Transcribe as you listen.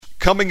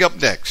Coming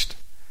up next,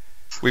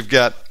 we've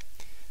got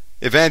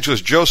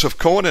Evangelist Joseph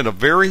Cohen and a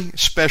very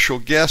special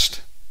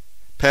guest,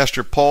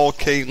 Pastor Paul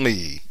K.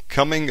 Lee,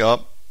 coming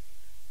up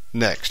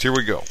next. Here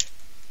we go.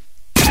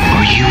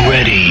 Are you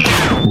ready?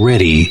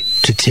 Ready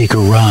to take a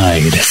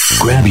ride?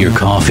 Grab your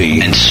coffee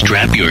and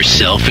strap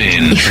yourself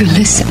in. If we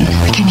listen,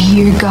 we can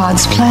hear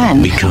God's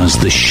plan. Because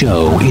the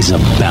show is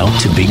about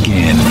to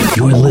begin.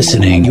 You're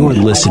listening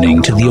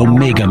to the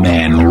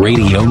Omegaman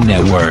Radio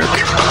Network.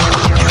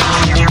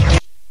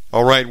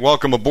 All right,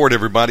 welcome aboard,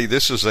 everybody.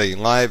 This is a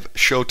live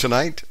show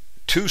tonight,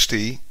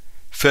 Tuesday,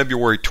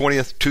 February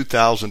 20th,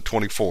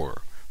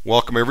 2024.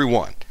 Welcome,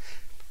 everyone.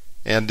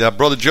 And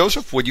Brother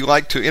Joseph, would you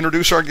like to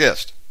introduce our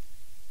guest?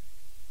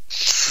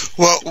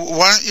 Well,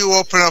 why don't you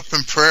open up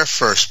in prayer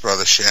first,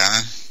 Brother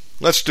Shannon?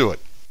 Let's do it.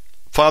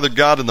 Father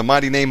God, in the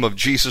mighty name of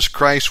Jesus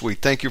Christ, we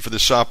thank you for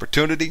this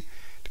opportunity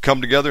to come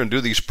together and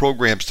do these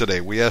programs today.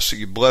 We ask that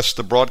you bless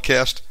the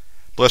broadcast,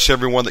 bless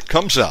everyone that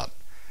comes out.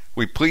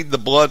 We plead the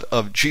blood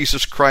of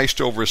Jesus Christ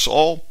over us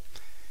all,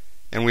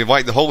 and we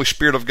invite the Holy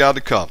Spirit of God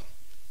to come.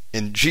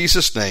 In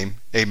Jesus' name,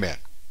 amen.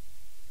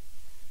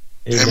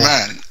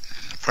 Amen.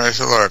 Praise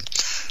the Lord.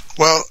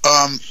 Well,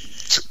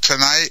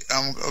 tonight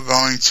I'm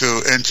going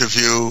to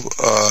interview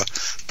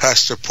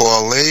Pastor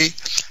Paul Lee,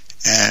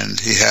 and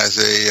he has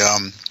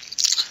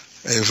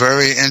a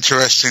very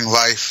interesting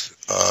life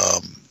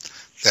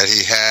that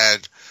he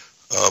had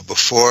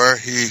before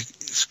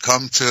he's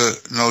come to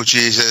know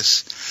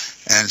Jesus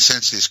and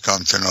since he's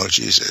come to know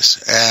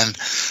Jesus. And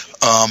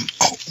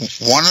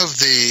one of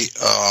the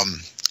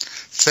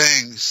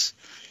things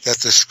that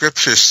the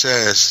Scripture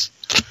says,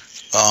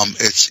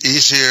 it's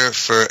easier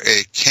for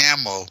a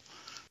camel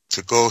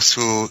to go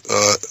through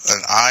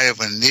an eye of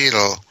a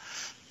needle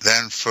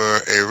than for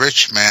a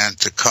rich man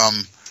to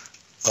come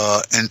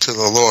into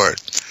the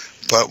Lord.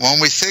 But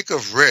when we think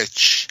of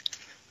rich,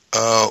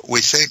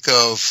 we think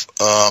of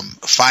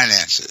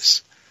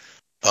finances.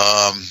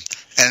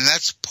 And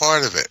that's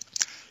part of it.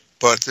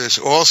 But there's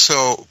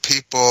also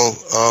people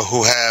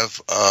who have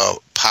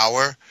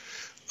power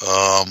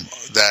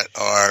that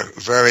are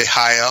very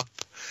high up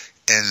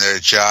in their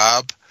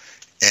job,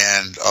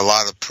 and a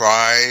lot of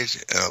pride,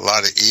 and a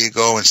lot of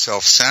ego and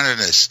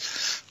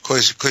self-centeredness.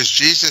 Because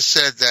Jesus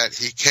said that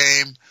he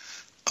came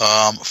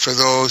for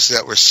those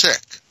that were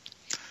sick,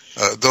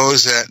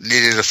 those that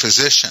needed a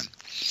physician.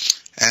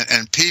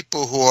 And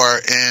people who are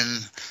in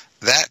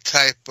that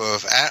type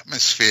of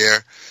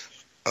atmosphere,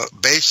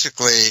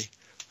 basically,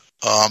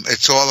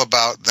 it's all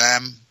about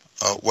them,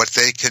 what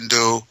they can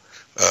do,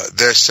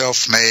 they're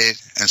self-made,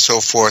 and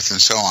so forth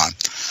and so on.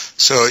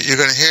 So you're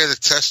going to hear the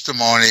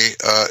testimony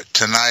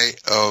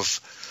tonight of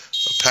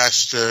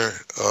Pastor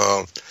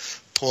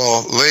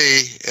Paul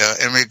Lee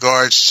in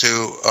regards to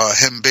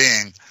him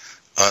being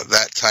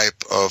that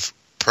type of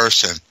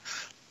person.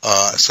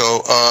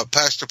 So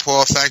Pastor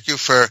Paul, thank you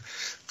for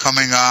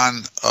coming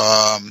on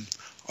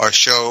our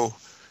show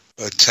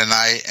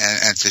tonight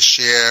and to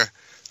share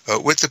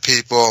with the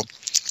people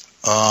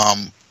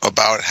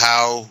about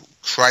how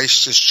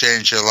Christ has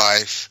changed your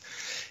life,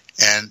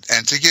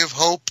 and to give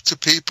hope to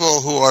people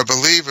who are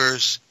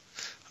believers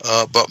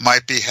but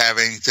might be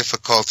having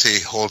difficulty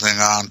holding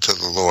on to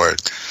the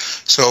Lord.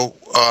 So,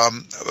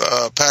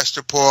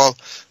 Pastor Paul,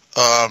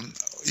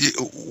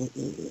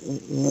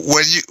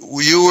 when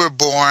you were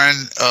born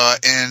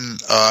in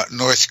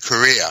North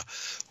Korea,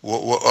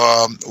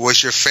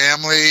 was your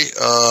family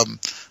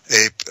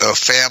a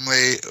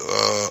family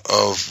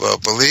of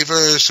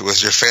believers?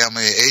 Was your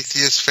family an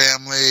atheist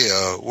family,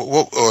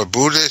 or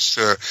Buddhist,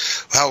 or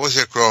how was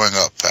it growing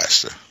up,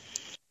 Pastor?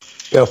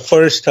 Yeah,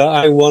 first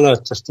I want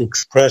to just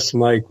express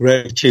my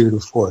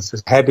gratitude for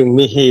having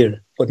me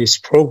here for this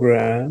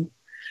program.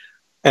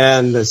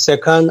 And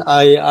second,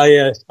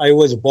 I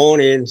was born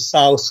in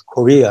South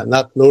Korea,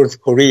 not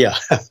North Korea.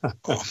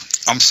 Oh,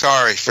 I'm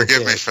sorry.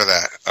 Forgive me for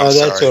that.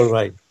 That's sorry. all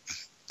right.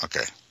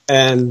 Okay.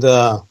 And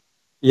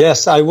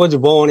yes, I was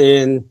born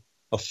in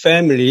a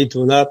family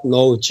do not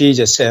know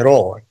Jesus at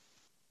all.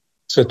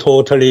 So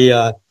totally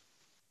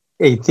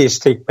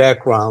atheistic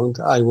background.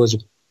 I was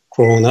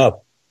grown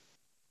up.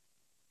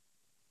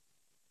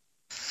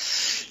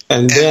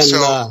 And then,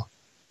 so,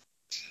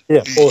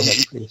 yeah, go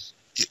ahead, please.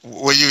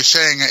 When you're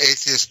saying an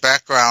atheist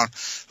background,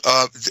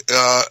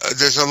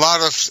 there's a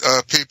lot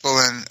of people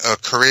in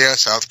Korea,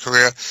 South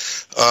Korea,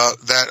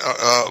 that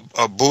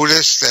are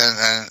Buddhist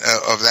and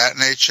of that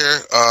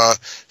nature.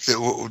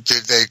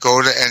 Did they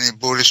go to any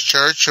Buddhist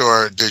church,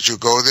 or did you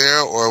go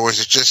there, or was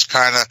it just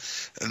kind of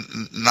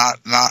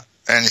not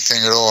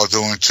anything at all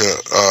doing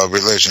to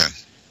religion?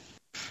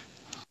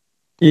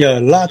 Yeah,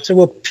 lots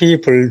of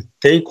people,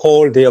 they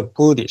call they are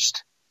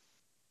Buddhist,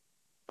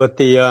 but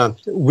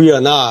we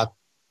are not.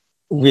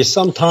 We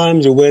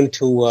sometimes went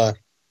to a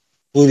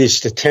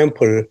Buddhist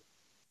temple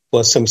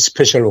for some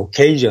special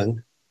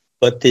occasion,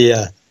 but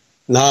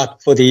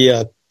not for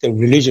the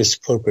religious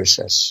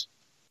purposes.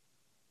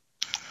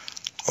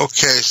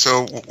 Okay,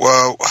 so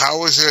how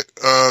was it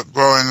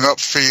growing up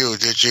for you?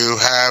 Did you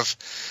have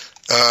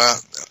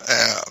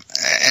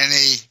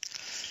any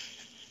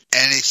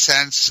any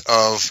sense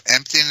of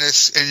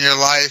emptiness in your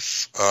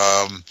life?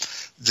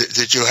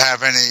 Did you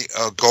have any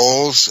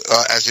goals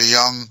as a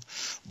young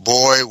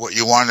boy, what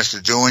you wanted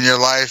to do in your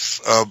life?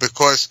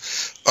 Because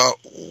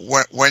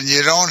when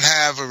you don't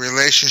have a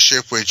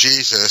relationship with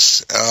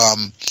Jesus,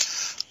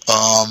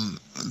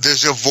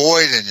 there's a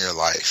void in your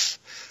life.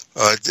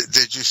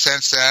 Did you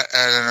sense that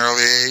at an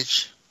early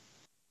age?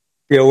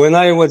 Yeah, when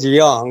I was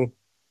young,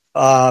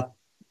 I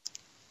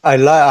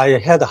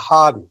had a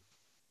hobby.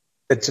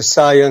 It's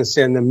science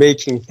and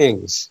making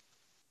things.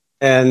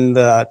 And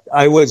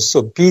I was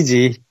so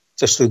busy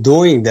just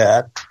doing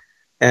that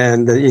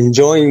and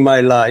enjoying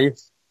my life.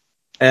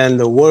 And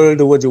the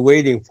world was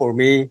waiting for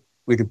me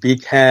with a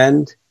big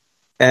hand.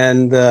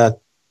 And I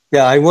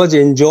was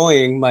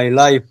enjoying my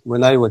life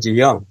when I was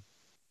young.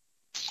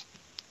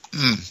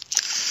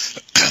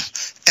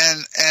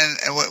 And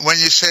when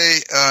you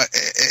say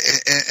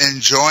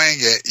enjoying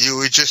it, you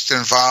were just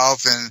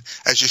involved in,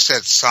 as you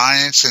said,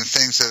 science and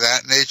things of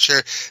that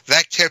nature.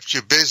 That kept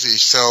you busy,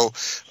 so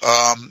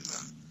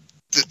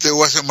there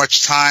wasn't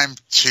much time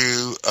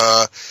to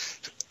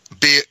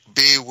be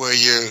where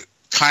you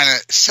kind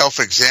of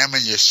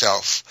self-examine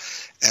yourself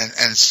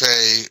and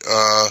say,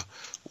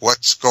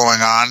 what's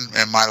going on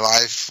in my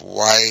life?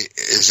 Why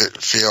does it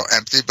feel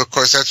empty?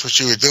 Because that's what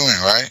you were doing,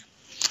 right?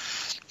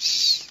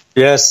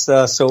 Yes,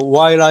 so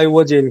while I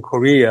was in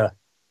Korea,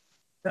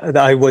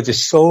 I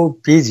was so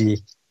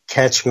busy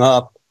catching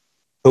up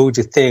those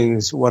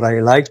things what I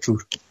like to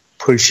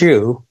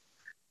pursue.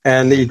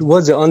 And it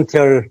was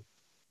until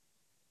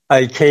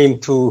I came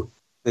to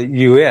the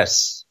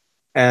U.S.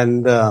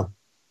 and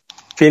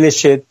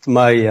finished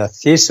my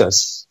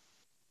thesis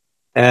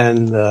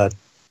and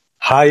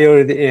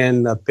hired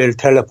in Bell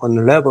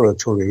Telephone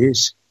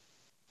Laboratories.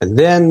 And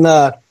then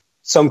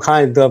some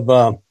kind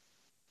of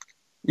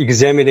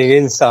examining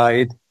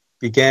inside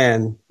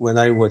began when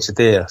I was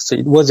there. So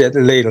it was at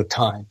a later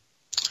time.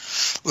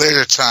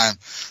 Later time.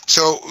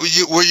 So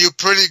were you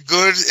pretty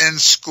good in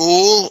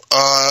school?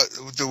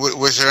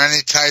 Was there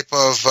any type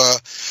of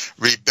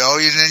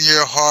rebellion in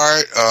your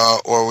heart?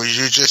 Or were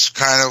you just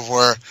kind of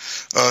were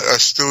a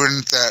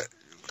student that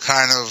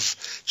kind of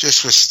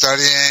just was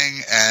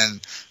studying and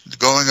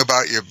going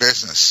about your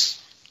business?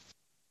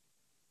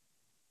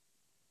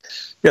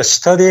 Yeah,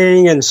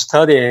 studying.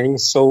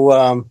 So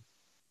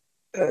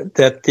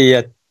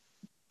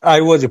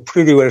I was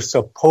pretty well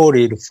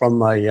supported from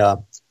my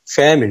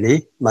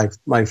family.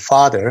 My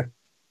father,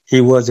 he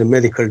was a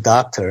medical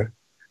doctor,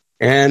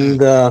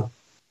 and I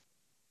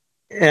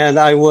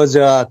was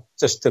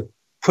just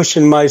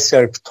pushing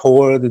myself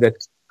toward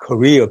that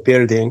career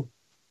building.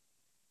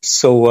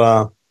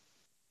 So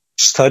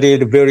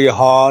studied very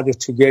hard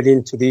to get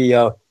into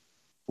the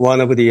one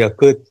of the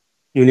good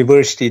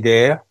university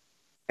there,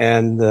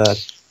 and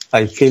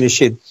I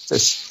finished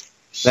this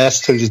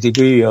master's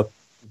degree up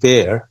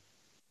there,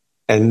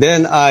 and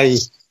then I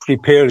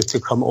prepared to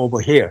come over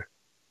here.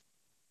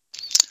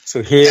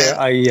 So here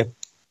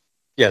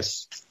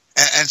yes.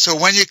 And so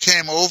when you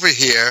came over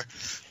here,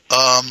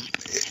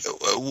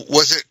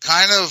 was it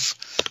kind of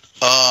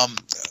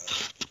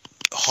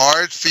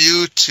hard for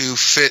you to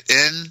fit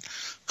in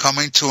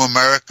coming to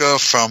America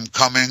from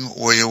coming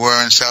where you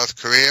were in South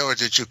Korea, or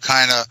did you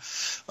kind of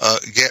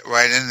get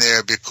right in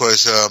there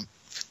because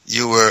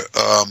you were,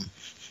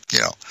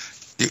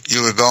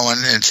 you were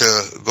going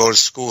to go to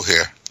school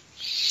here?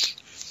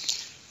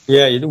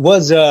 Yeah, it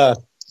was a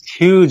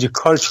huge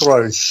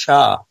cultural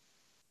shock.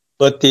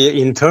 But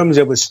in terms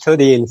of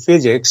studying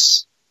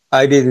physics,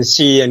 I didn't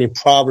see any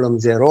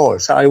problems at all.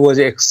 So I was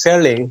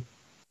excelling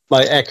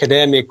my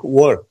academic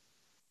work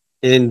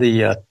in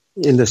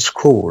the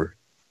school.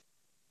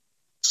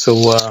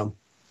 So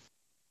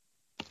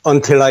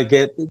until I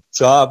get a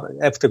job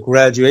after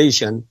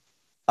graduation,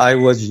 I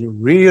was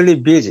really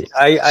busy.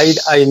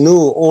 I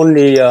knew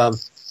only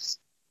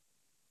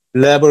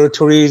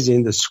laboratories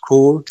in the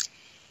school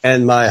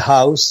and my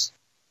house,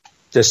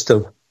 just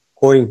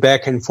going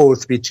back and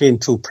forth between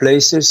two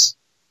places.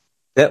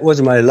 That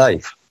was my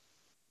life.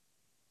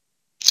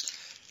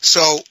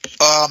 So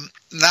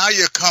now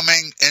you're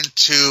coming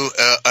into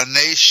a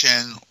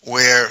nation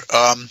where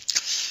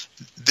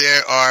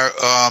there are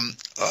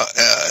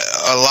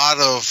a lot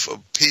of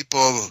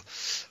people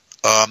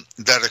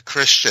that are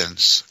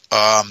Christians,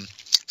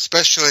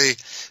 especially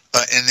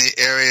in the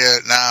area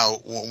now.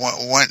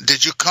 When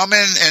did you come in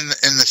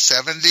the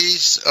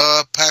 70s,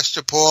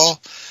 Pastor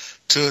Paul,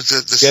 to the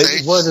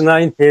States? It was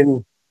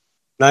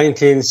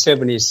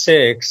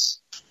 1976,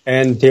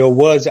 and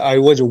I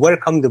was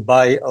welcomed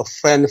by a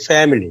friend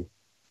family.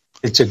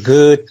 It's a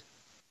good,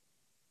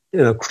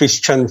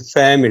 Christian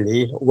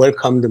family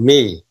welcomed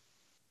me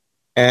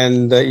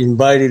and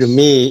invited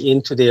me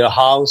into their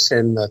house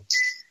and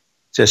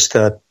just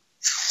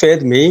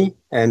fed me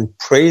and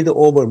prayed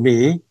over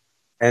me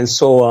and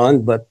so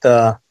on. But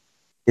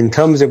in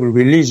terms of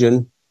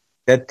religion,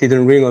 that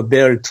didn't ring a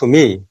bell to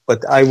me.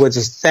 But I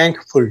was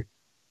thankful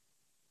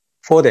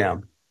for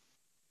them.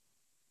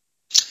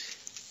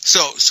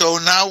 So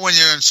now when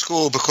you're in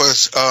school,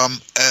 because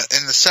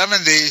in the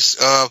 70s,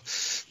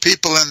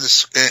 people in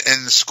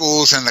the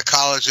schools and the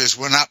colleges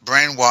were not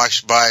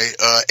brainwashed by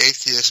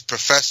atheist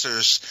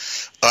professors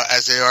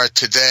as they are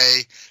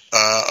today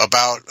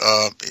about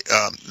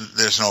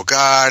there's no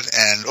God,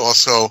 and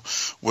also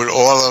with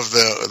all of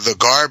the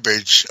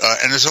garbage.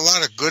 And there's a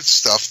lot of good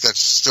stuff that's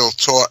still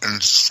taught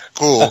in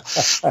school,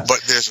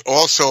 but there's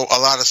also a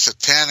lot of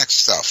satanic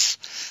stuff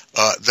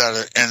that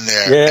are in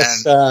there.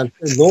 Yes, and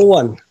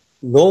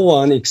no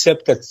one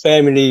except that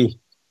family,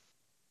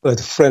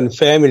 friend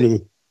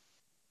family,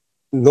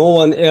 no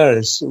one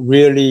else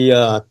really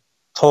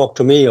talked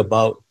to me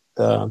about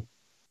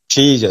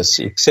Jesus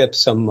except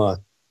some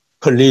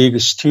colleague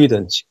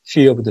students,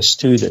 few of the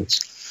students.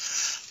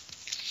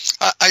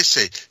 I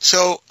see.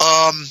 So,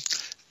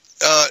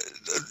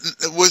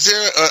 was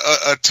there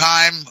a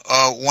time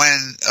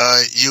when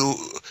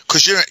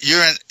because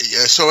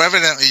so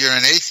evidently you're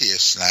an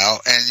atheist now,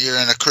 and you're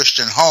in a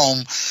Christian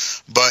home,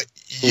 but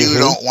you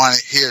don't want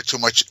to hear too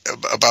much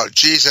about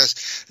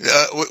Jesus.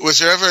 Was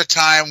there ever a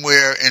time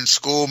where in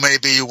school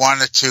maybe you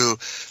wanted to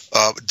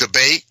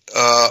debate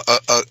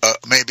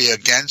maybe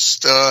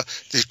against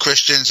the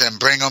Christians and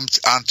bring them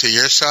onto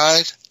your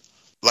side,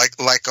 like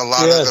a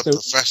lot of the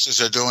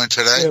professors are doing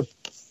today?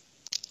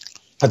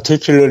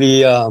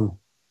 Particularly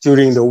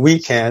during the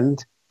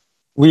weekend,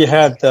 we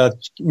have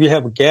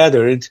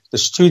gathered, the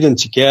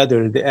students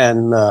gathered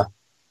and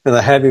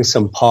having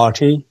some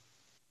party,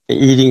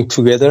 eating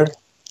together,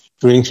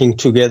 drinking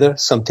together,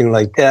 something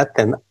like that.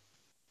 And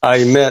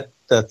I met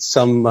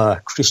some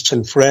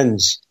Christian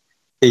friends.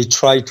 They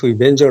tried to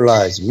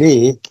evangelize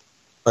me,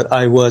 but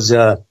I was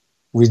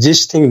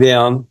resisting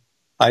them.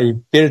 I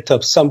built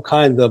up some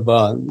kind of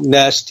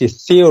nasty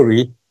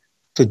theory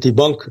to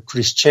debunk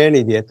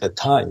Christianity at the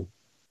time.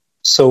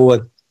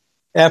 So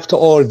after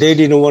all, they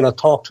didn't want to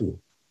talk to me.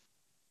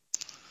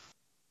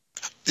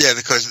 Yeah,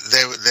 because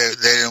they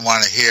didn't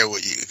want to hear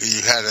what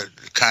you had to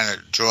kind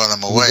of draw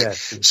them away.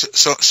 Exactly.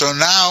 So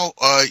now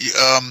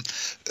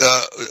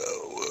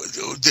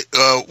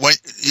when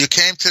you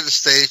came to the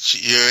States,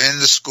 you're in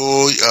the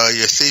school,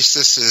 your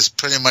thesis is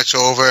pretty much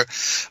over.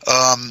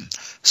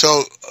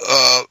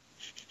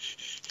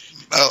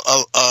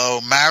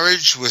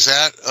 Marriage, was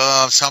that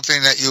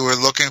something that you were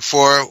looking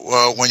for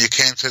when you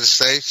came to the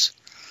States?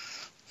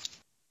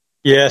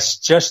 Yes,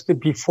 just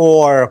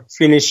before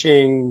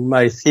finishing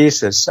my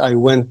thesis, I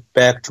went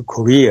back to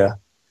Korea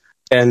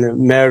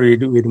and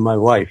married with my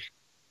wife.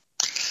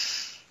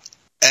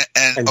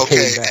 And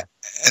okay,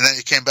 and then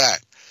you came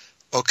back.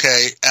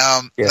 Okay.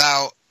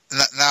 Yes.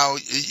 Now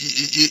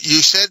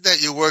you said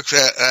that you worked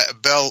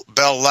at Bell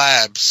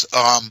Labs,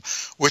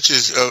 which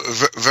is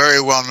very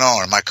well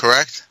known. Am I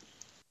correct?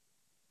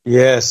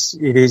 Yes,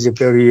 it is a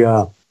very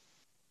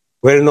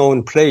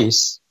well-known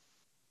place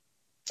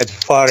as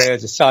far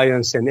as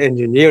science and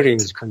engineering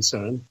is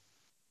concerned.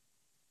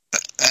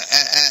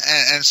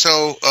 And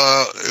so,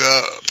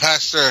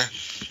 Pastor,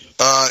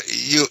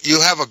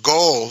 you have a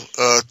goal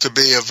to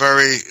be a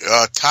very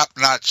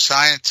top-notch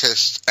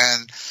scientist,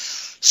 and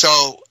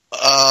so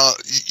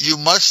you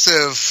must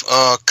have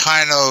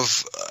kind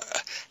of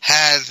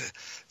had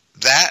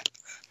that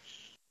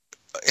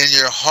in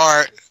your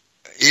heart,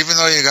 even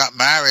though you got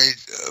married,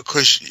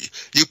 because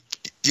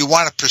you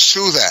want to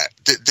pursue that.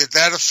 Did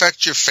that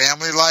affect your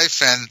family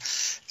life, and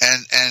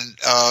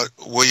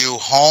were you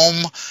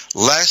home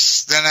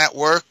less than at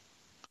work?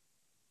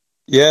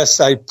 Yes,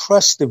 I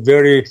pressed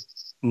very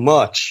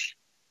much,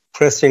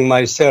 pressing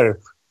myself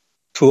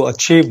to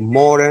achieve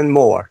more and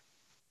more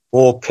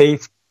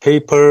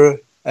paper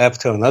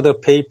after another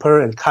paper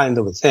and kind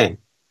of a thing.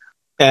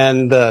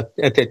 And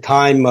at the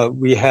time,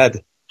 we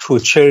had 2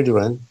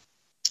 children,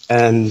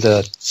 and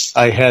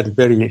I had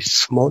very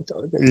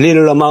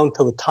little amount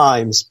of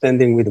time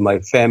spending with my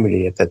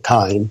family at the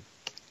time.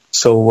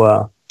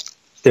 So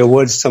there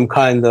was some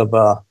kind of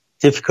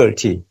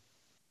difficulty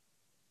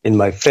in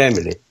my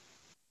family.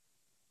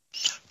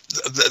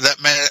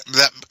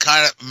 That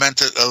kind of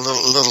meant it a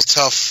little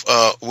tough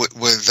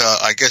with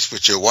I guess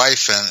with your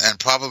wife and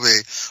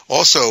probably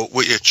also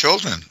with your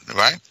children,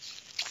 right?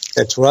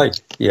 That's right.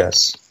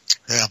 Yes.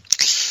 Yeah.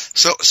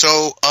 So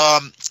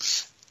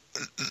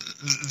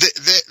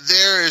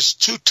there is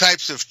 2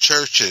 types of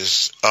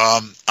churches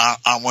on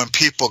when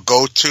people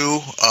go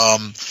to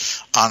on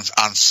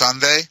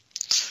Sunday.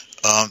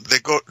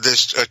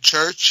 There's a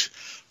church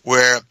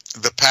where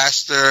the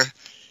pastor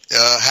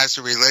has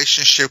a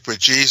relationship with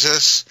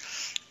Jesus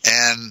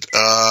and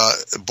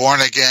born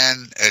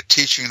again,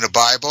 teaching the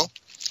Bible.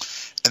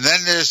 And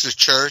then there's the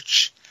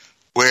church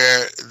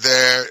where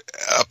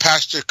a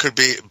pastor could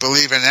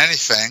believe in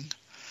anything,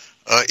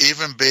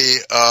 even be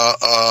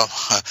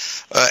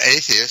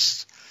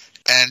atheist,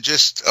 and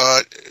just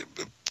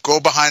go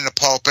behind the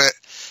pulpit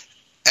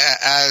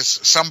as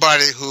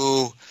somebody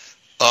who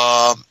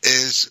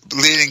is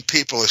leading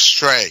people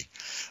astray.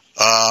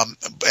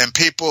 And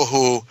people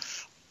who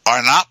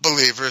are not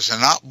believers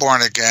and not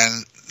born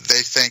again,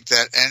 they think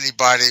that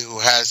anybody who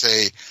has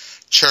a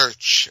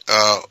church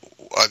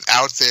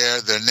out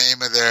there, the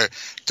name of their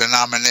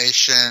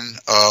denomination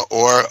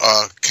or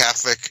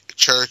Catholic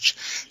church,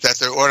 that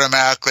they're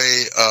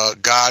automatically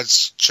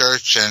God's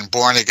church and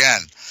born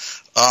again.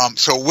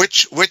 So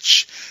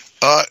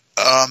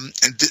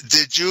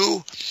did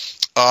you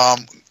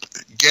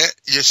get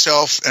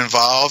yourself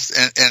involved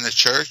in the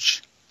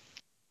church?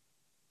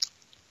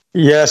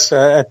 Yes,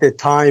 at the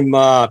time,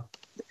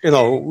 we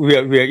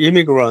are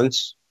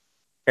immigrants,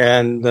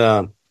 and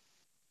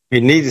we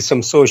needed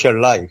some social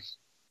life.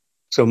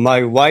 So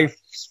my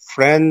wife's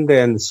friend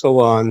and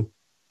so on,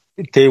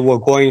 they were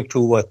going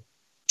to a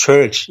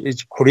church.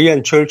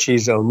 Korean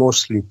churches are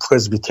mostly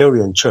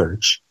Presbyterian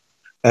church,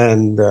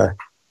 and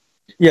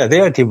they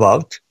are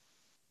devout.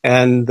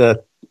 And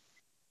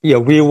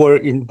we were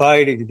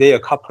invited there a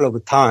couple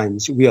of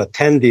times. We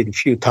attended a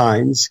few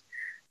times,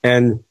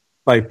 and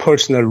by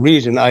personal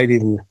reason, I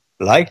didn't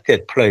like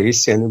that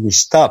place, and we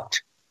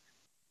stopped.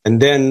 And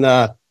then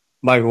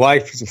my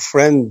wife's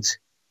friend,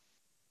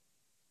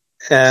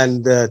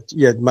 and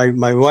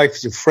my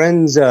wife's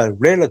friend's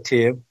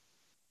relative,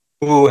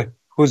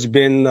 who's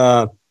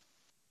been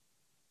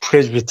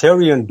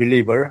Presbyterian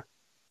believer,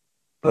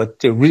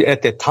 but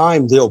at the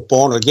time they were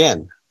born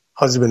again,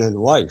 husband and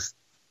wife.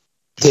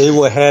 They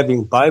were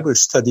having Bible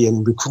study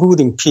and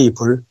recruiting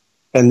people,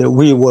 and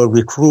we were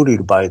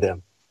recruited by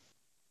them.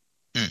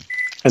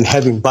 And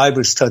having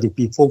Bible study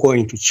before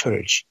going to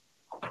church.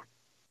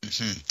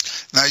 Mm-hmm.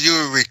 Now, you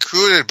were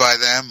recruited by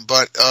them,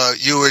 but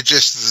you were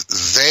just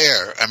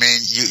there. I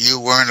mean, you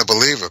weren't a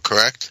believer,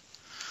 correct?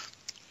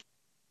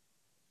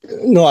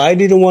 No, I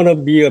didn't want to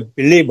be a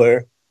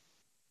believer.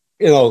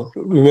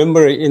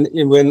 Remember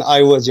when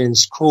I was in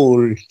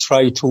school,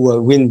 try to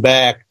win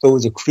back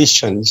those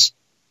Christians.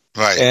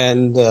 Right.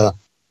 And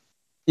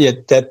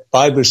that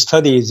Bible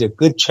study is a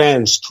good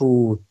chance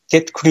to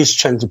get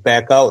Christians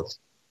back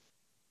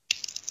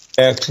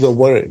to the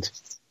world.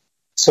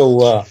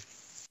 So,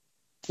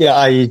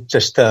 I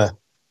just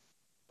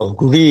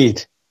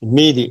agreed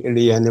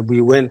immediately, and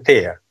we went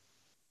there.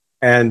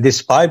 And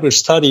this Bible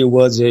study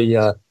was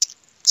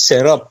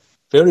set up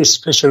very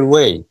special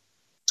way,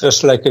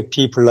 just like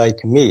people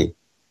like me.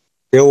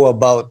 There were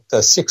about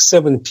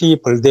 6-7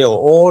 people. They were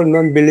all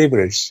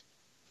non-believers.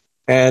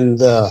 And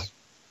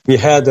we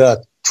had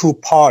 2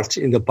 parts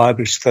in the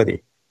Bible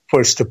study.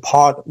 First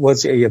part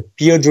was a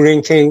beer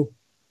drinking,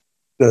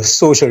 the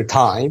social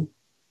time.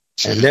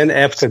 And then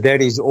after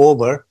that is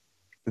over,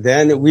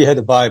 then we had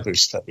a Bible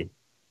study.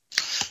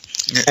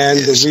 And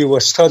we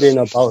were studying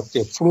about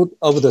the fruit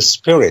of the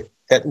Spirit.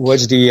 That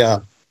was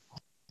the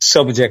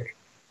subject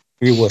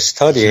we were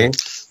studying.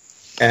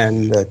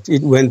 And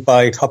it went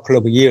by a couple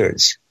of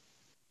years.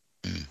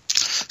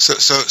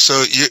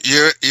 So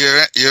you're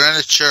in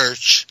a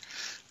church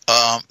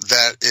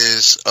that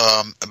is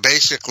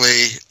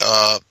basically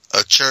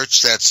a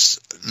church that's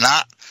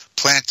not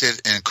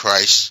planted in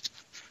Christ.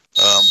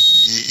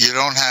 You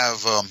don't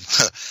have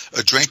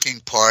a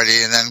drinking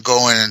party and then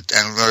go in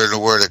and learn the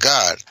Word of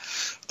God.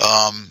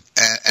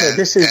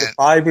 This is a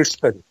Bible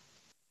study.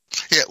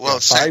 Yeah, well,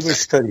 Bible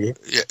study.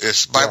 Yeah,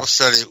 it's Bible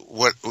study.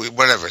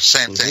 Whatever,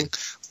 same thing.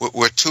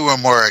 Where 2 or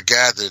more are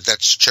gathered,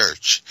 that's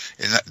church.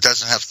 It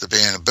doesn't have to be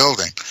in a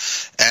building.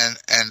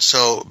 And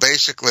so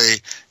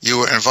basically, you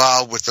were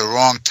involved with the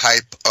wrong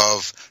type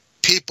of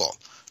people,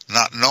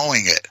 not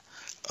knowing it.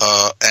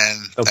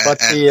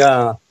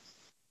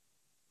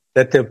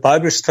 That the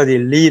Bible study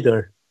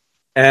leader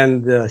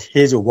and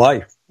his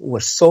wife were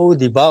so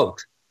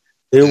devout.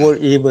 They were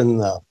even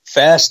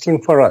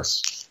fasting for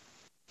us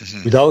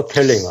without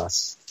telling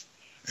us,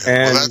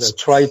 and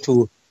try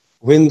to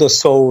win the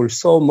soul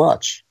so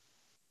much.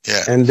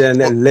 Yeah. And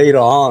then later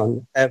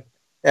on,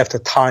 after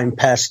time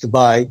passed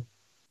by,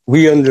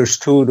 we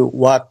understood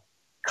what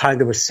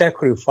kind of a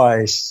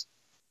sacrifice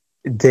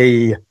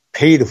they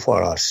paid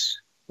for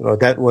us.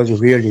 That was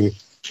really a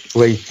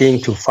great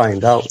thing to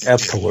find out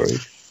afterward.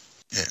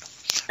 Yeah.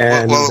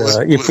 And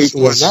if it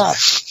were not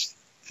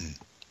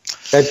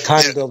that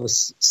kind of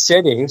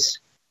settings,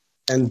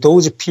 and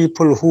those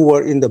people who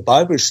were in the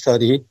Bible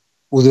study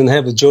wouldn't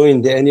have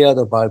joined any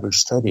other Bible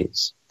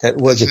studies. That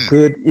was a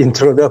good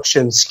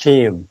introduction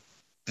scheme.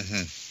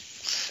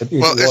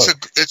 Well,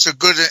 it's a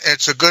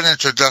good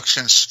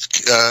introduction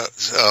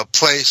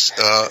place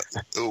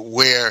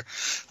where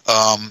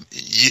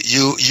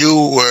you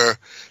were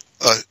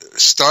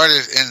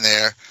started in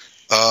there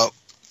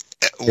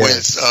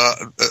with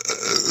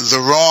the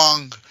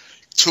wrong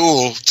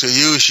tool to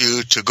use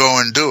you to go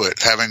and do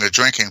it, having a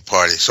drinking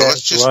party. So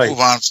let's just move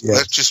on.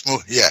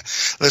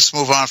 Yes. Let's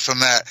move on from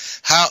that.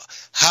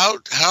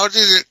 How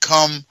did it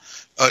come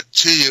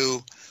to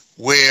you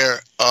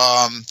where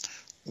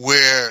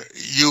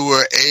you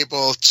were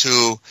able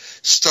to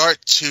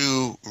start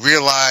to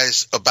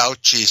realize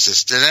about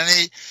Jesus? Did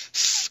any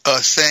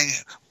thing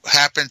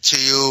happen to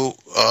you?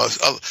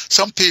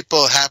 Some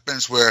people it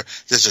happens where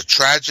there's a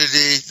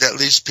tragedy that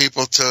leads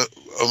people to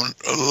a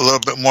little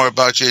bit more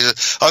about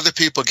Jesus. Other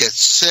people get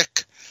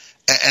sick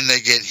and they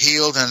get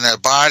healed in their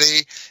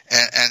body,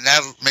 and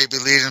that maybe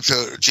lead them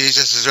to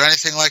Jesus. Is there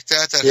anything like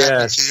that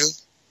happened to you?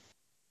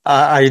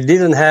 I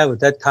didn't have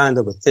that kind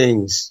of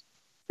things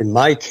in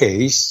my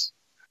case,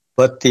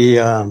 but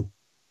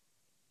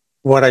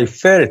what I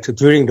felt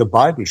during the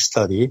Bible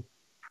study,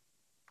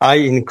 I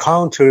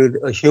encountered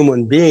a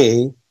human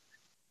being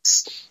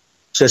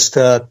just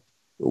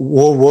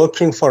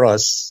working for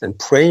us and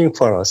praying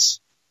for us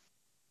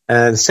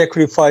and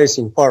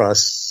sacrificing for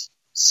us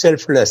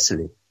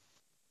selflessly.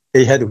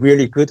 They had a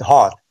really good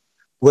heart.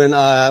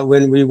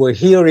 When we were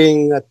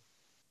hearing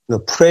the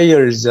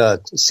prayers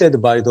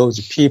said by those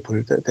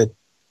people, the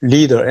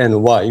leader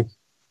and wife,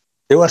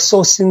 they were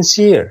so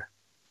sincere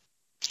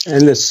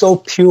and so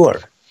pure.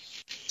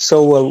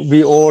 So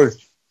we all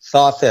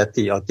thought that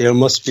there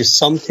must be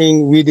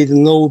something we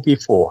didn't know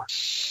before.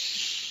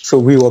 So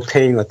we were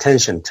paying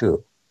attention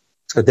to.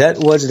 So that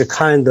was the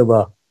kind of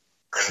a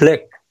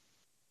click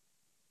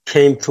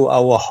came to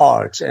our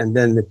hearts, and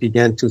then it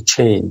began to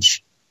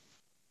change.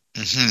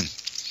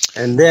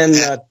 Mm-hmm. And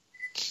then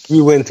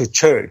we went to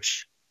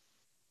church.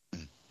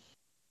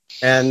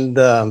 And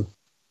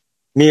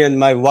me and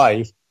my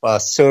wife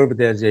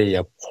served as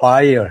a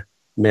choir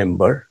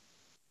member.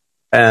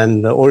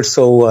 And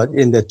also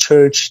in the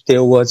church,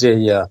 there was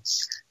a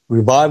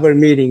revival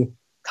meeting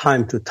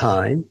time to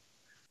time.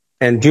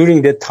 And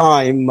during that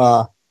time,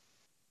 I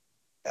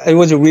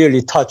was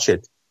really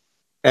touched.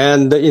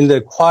 And in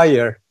the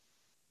choir,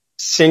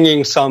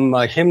 singing some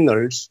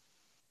hymnals,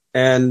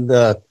 and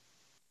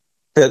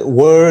that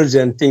words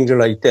and things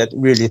like that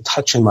really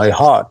touched my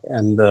heart.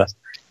 And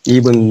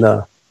even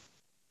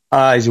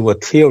eyes were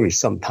teary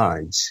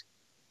sometimes.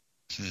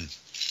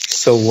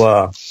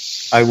 So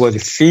I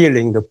was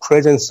feeling the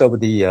presence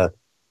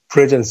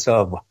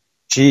of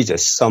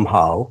Jesus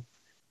somehow,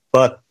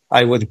 but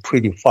I was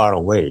pretty far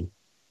away.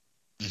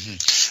 Mm-hmm.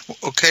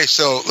 Okay,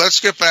 so let's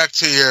get back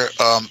to your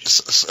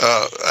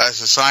as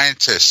a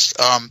scientist.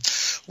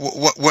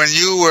 When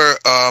you were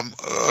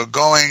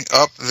going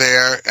up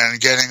there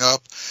and getting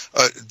up,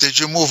 did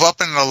you move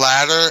up in the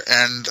ladder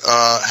and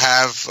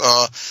have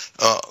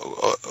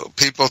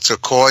people to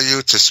call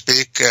you to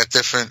speak at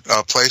different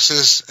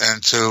places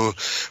and to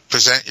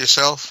present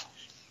yourself?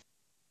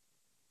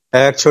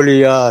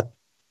 Actually,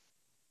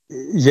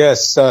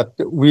 yes,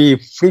 we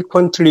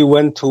frequently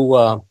went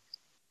to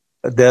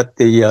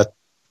the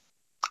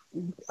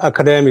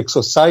academic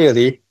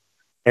society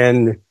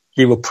and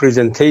give a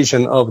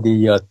presentation of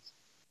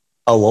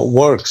our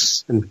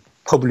works and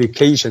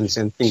publications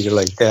and things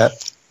like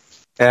that.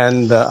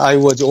 And I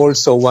was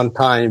also one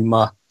time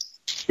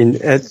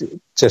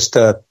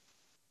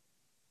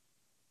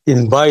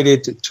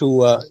invited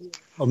to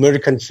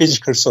American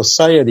Physical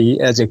Society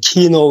as a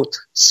keynote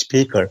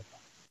speaker.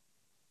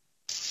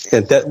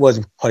 And that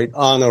was quite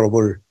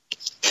honorable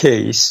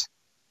case.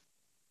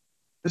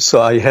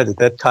 So I had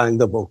that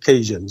kind of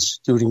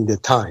occasions during the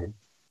time.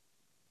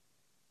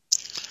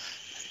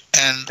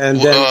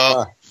 And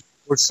then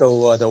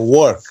also the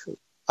work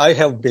I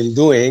have been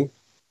doing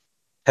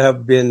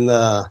have been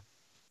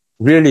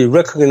really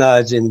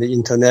recognized in the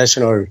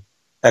international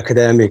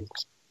academic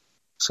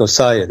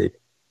society.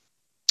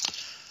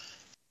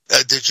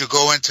 Did you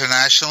go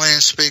internationally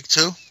and speak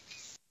too?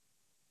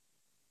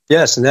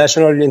 Yes,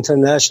 national,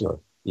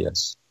 international,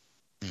 yes.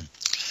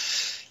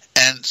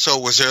 And so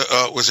was there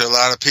a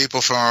lot of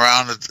people from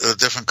around the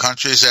different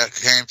countries that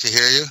came to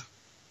hear you?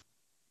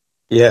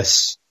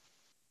 Yes.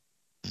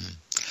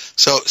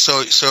 So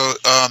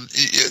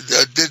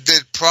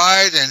did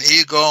pride and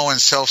ego and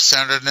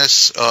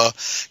self-centeredness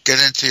get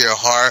into your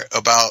heart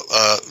about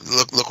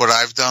look what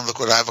I've done, look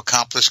what I've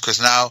accomplished, because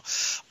now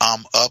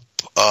I'm up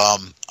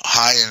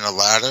high in the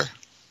ladder?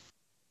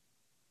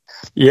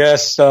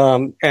 Yes,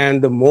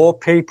 and the more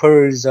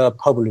papers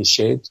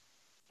published,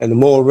 and the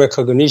more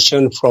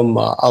recognition from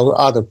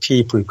other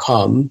people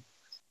come,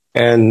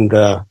 and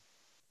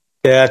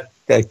that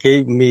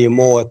gave me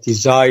more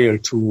desire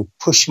to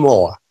push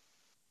more,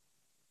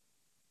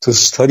 to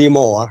study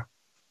more,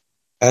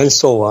 and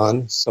so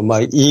on. So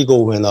my ego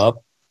went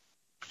up,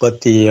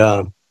 but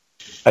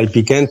I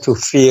began to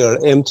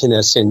feel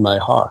emptiness in my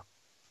heart.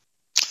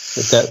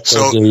 That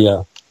was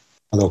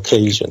an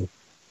occasion.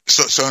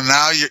 So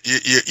now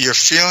you're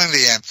feeling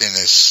the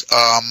emptiness,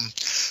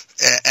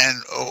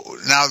 and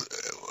now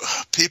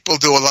people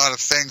do a lot of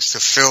things to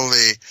fill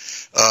the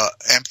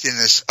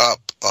emptiness up.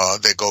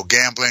 They go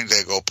gambling,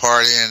 they go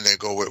partying, they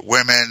go with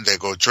women, they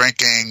go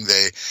drinking,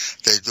 they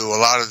do a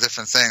lot of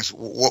different things.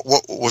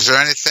 What was there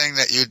anything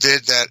that you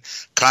did that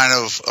kind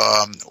of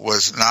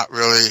was not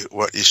really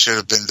what you should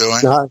have been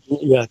doing?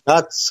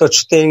 Not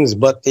such things,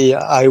 but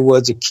I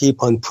was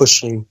keep on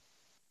pushing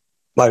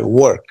my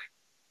work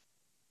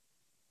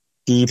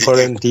deeper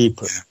and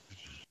deeper.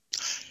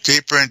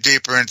 Deeper and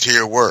deeper into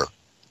your work.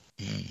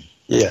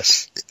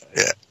 Yes.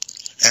 Yeah.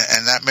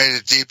 And that made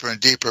it deeper and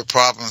deeper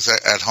problems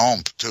at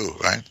home too,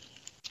 right?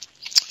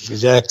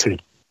 Exactly.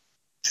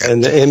 Yeah.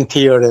 And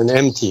emptier and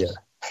emptier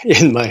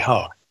in my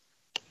heart.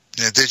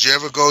 Yeah. Did you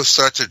ever go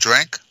start to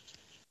drink?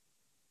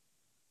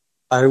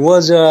 I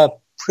was a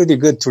pretty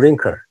good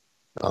drinker.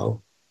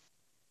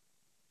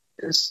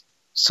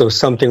 So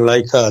something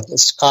like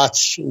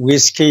Scotch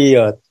whiskey,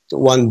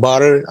 one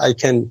bottle, I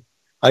can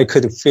I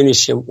could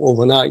finish him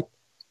overnight.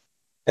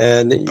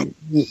 And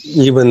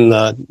even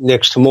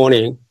next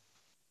morning,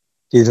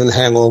 didn't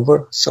hang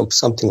over,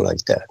 something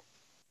like that.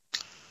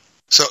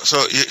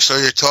 So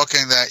you're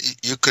talking that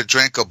you could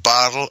drink a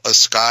bottle of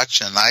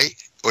scotch a night,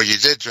 or you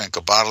did drink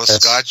a bottle of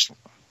scotch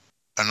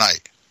a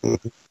night,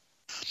 mm-hmm.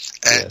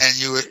 and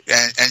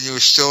you were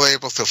still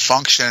able to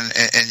function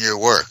in your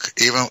work,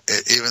 even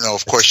though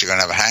of course you're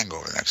going to have a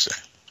hangover the next day.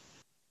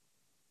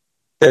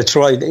 That's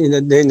right.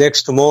 In the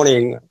next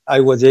morning,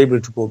 I was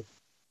able to go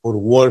to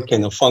work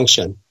and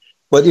function,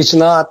 but it's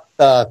not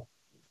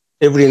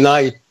every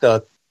night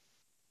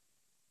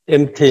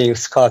emptying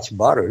scotch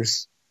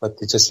bottles. But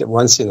it's just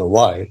once in a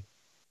while.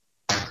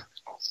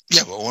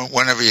 Yeah, but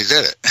whenever you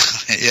did it,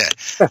 yeah.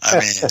 I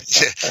mean,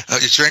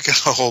 you're drinking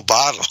a whole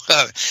bottle.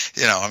 I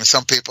mean,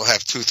 some people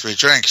have 2-3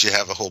 drinks. You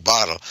have a whole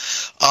bottle.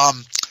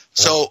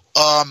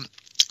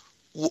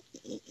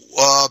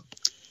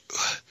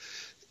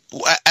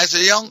 As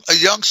a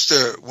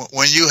youngster,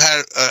 when you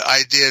had an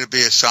idea to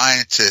be a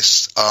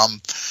scientist,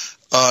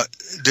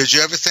 did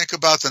you ever think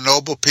about the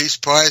Nobel Peace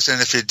Prize? And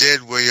if you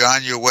did, were you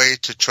on your way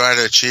to try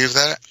to achieve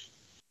that?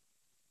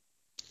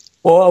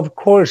 Well, of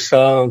course,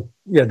 that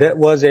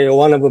was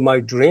one of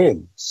my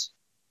dreams.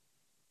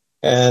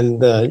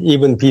 And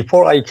even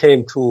before I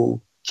came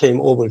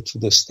over to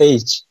the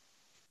States,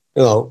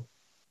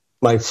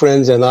 my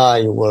friends and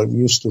I were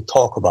used to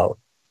talk about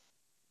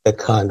that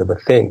kind of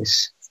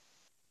things.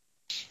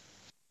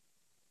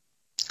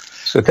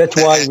 So that's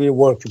why we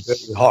worked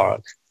very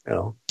hard,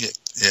 Yeah,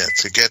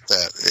 to get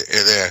that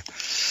there.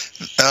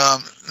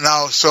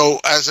 Now, so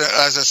as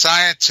a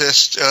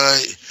scientist,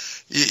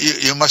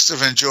 you must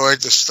have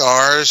enjoyed the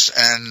stars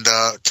and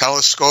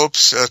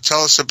telescopes.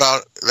 Tell us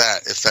about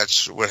that, if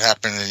that's what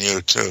happened in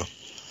you too.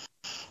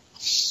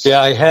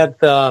 Yeah, I had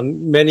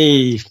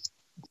many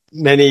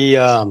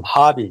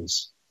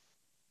hobbies,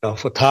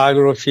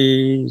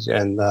 photography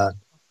and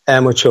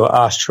amateur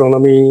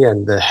astronomy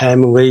and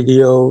ham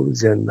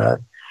radios and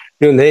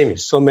you name it.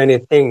 So many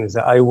things.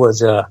 I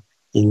was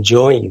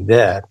enjoying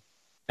that.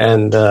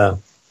 And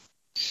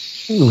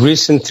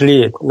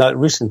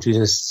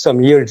just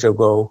some years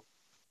ago,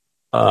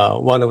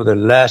 one of the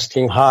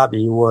lasting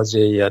hobby was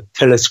a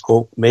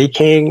telescope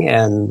making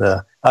and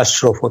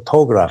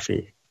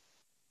astrophotography.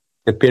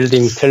 The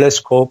building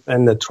telescope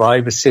and the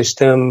drive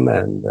system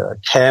and the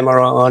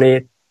camera on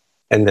it,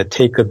 and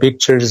take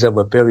pictures of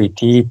a very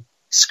deep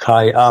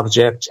sky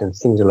objects and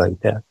things like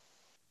that.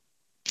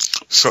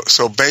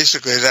 So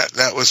basically,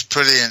 that was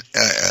pretty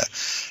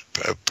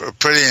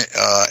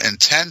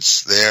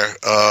intense there.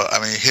 I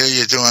mean, here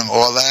you're doing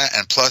all that,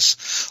 and plus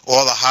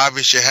all the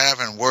hobbies you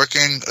have and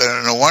working.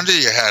 No wonder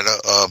you had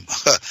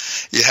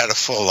a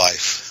full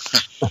life.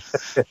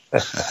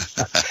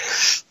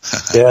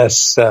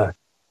 Yes.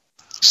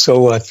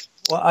 So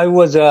I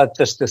was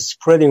just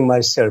spreading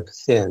myself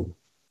thin.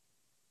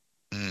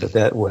 So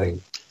that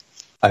way,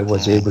 I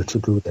was able to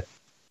do that.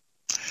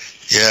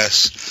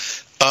 Yes.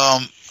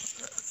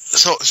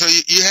 So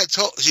you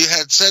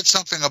had said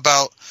something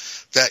about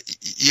that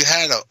you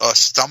had a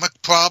stomach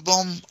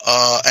problem,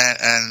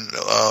 and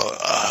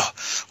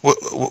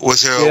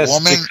was there a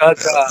woman?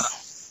 Because,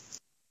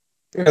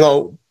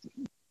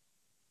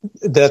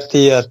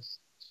 that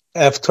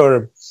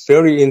after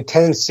very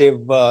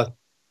intensive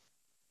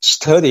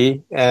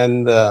study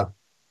and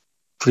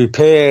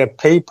prepare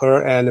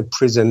paper and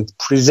present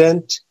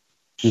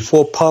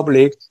before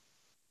public,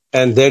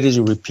 and that is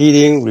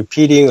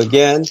repeating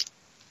again.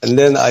 And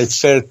then I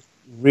felt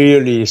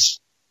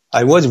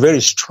I was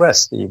very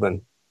stressed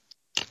even.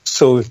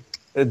 So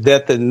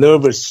that the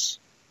nervous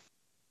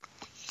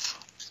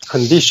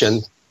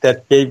condition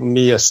that gave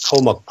me a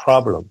stomach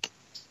problem.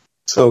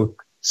 So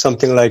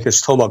something like a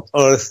stomach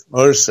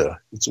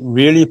ulcer. It's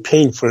really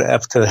painful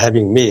after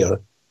having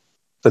meal.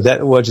 So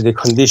that was the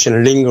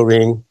condition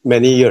lingering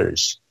many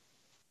years.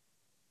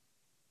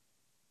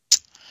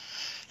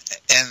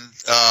 And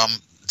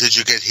did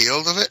you get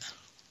healed of it?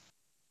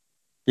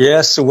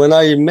 Yes, when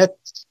I met,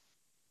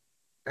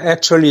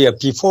 actually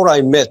before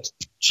I met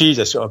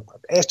Jesus,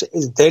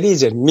 there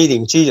is a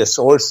meeting Jesus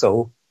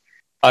also.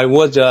 I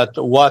was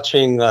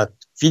watching a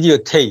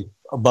videotape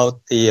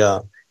about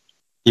the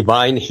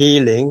divine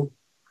healing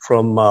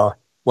from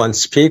one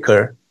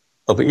speaker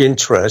of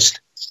interest,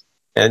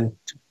 and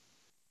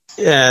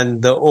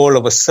all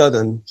of a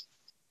sudden,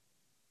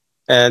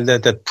 and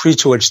the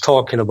preacher was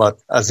talking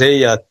about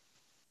Isaiah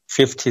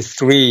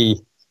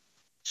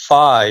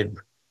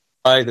 53:5.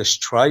 By the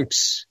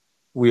stripes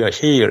we are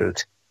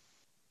healed.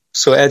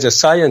 So as a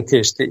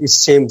scientist, it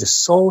seemed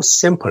so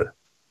simple.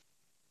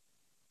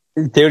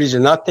 There is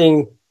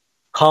nothing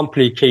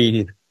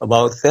complicated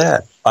about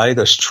that. By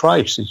the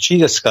stripes,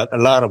 Jesus got a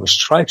lot of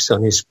stripes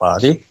on his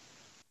body.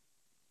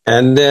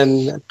 And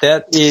then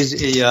that is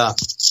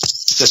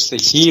just a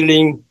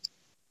healing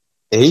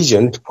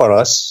agent for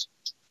us.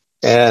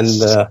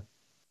 And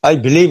I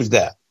believed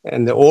that.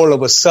 And all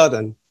of a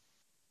sudden,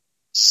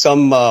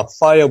 some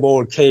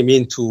fireball came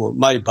into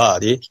my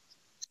body,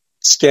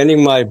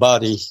 scanning my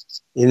body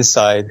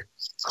inside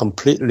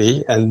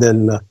completely, and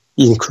then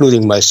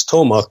including my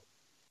stomach,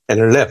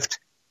 and left.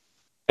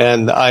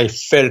 And I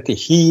felt the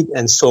heat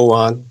and so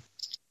on,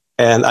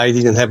 and I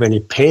didn't have any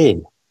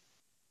pain.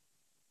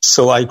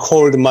 So I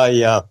called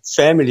my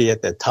family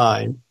at that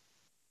time,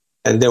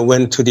 and then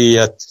went to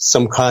the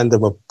some kind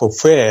of a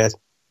buffet.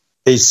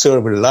 They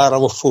served a lot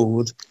of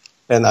food,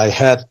 and I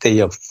had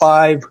the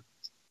 5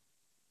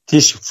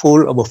 dish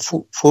full of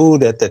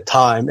food at the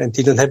time and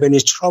didn't have any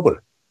trouble.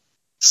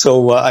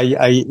 So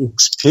I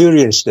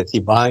experienced the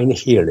divine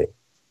healing.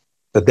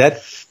 But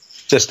that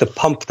just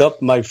pumped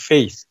up my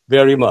faith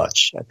very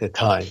much at the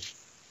time.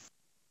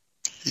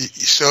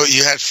 So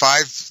you had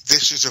 5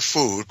 dishes of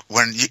food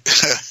when you,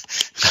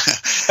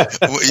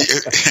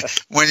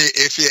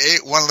 if you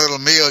ate one little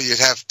meal, you'd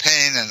have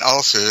pain and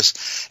ulcers.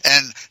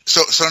 And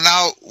so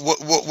now what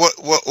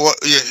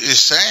you're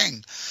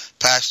saying,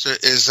 Pastor,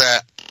 is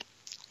that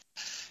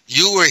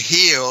you were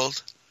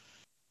healed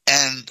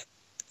and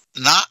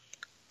not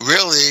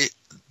really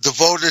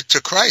devoted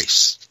to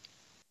Christ.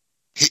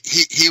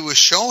 He was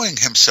showing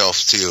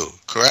himself to you,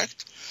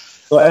 correct?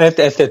 Well,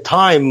 at the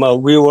time,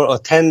 we were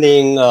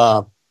attending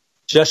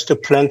just a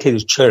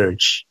planted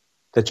church,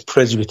 that's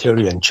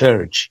Presbyterian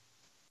church.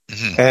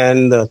 Mm-hmm.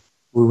 And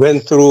we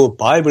went through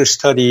Bible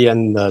study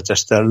and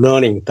just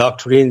learning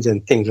doctrines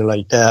and things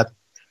like that.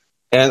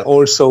 And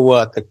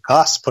also the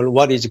gospel,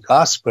 what is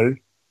gospel?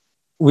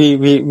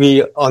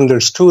 We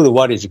understood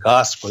what is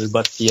gospel,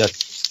 but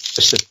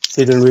just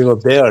didn't ring a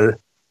bell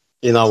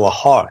in our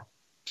heart.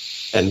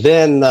 And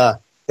then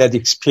that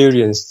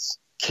experience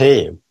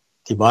came,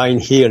 divine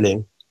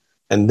healing.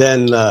 And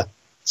then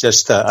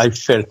I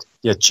felt,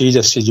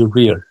 Jesus is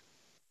real.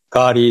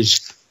 God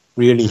is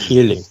really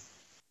healing.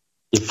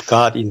 If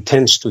God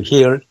intends to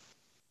heal,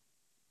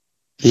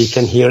 he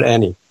can heal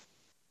any.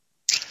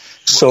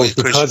 So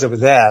because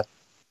of that,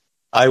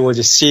 I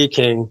was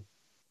seeking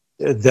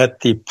that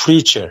the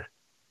preacher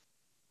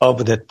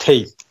of the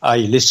tape I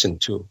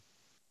listened to,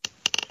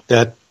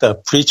 that the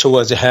preacher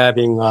was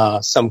having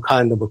some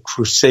kind of a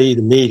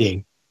crusade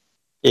meeting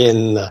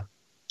in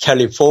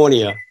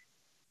California.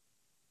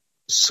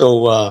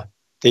 So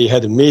they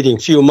had a meeting a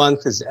few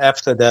months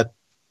after that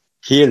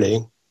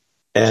healing,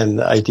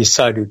 and I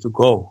decided to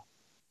go.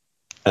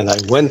 And I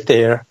went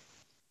there,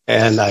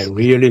 and I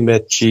really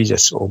met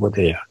Jesus over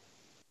there.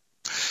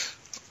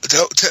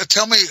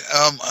 Tell me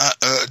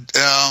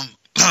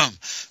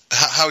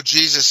how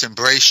Jesus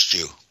embraced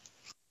you.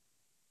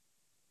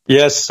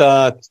 Yes,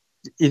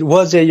 it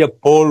was a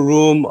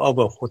ballroom of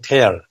a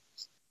hotel,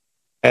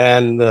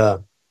 and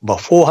about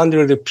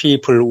 400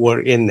 people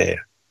were in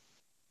there.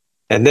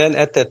 And then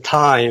at that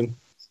time,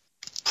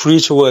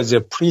 preacher was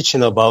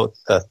preaching about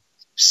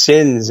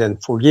sins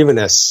and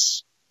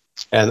forgiveness,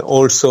 and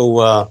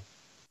also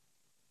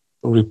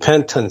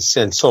repentance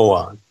and so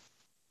on.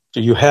 So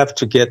you have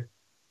to get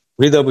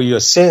rid of your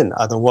sin,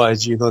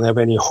 otherwise you don't have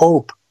any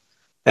hope.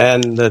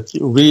 And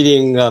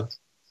reading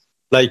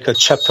like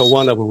chapter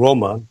 1 of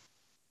Romans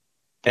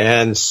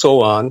and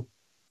so on.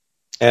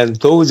 And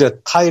those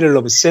title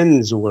of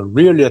sins were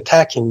really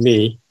attacking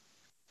me.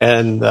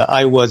 And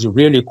I was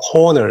really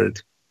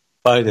cornered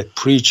by the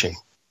preaching.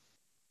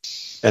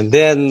 And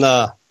then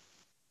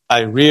I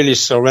really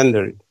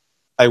surrendered.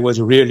 I was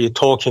really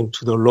talking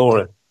to the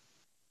Lord.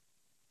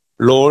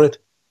 Lord,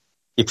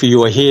 if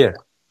you are here,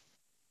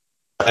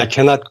 I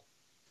cannot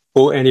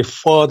go any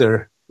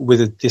further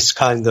with this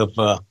kind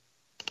of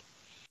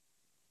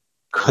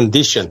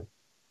condition.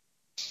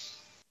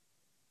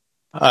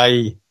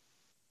 I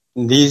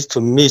need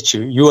to meet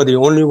you. You are the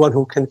only one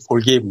who can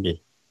forgive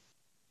me.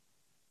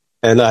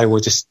 And I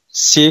was just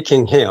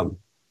seeking him.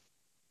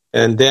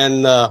 And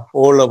then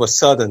all of a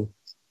sudden,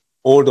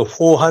 all the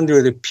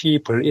 400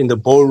 people in the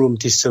ballroom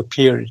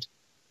disappeared.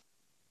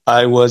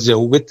 I was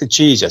with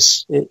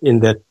Jesus in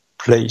that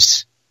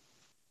place.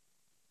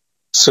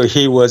 So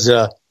he was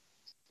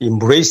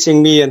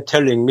embracing me and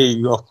telling me,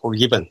 you are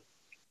forgiven.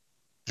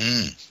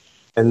 Mm.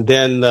 And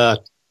then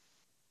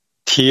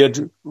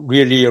tears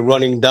really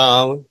running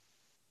down,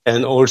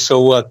 and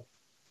also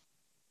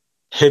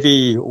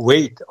heavy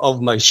weight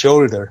of my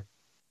shoulder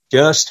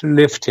just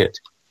lifted.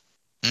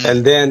 Mm.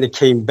 And then it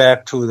came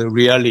back to the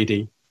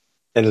reality,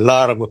 and a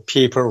lot of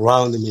people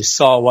around me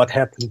saw what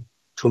happened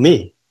to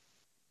me.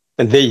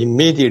 And they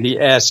immediately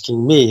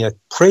asking me,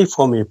 pray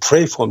for me,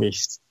 pray for me.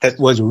 That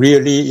was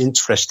really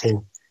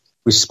interesting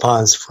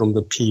response from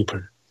the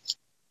people.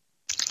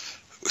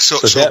 So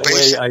that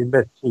way I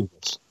met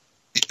Jesus.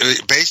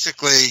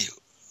 Basically,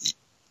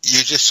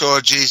 you just saw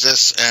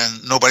Jesus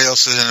and nobody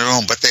else was in the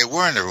room, but they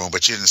were in the room,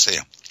 but you didn't see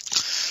him.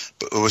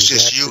 But it was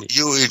just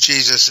you and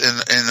Jesus in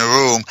the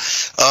room.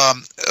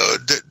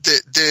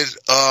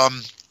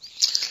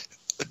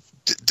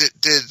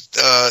 Did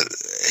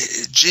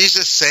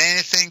Jesus say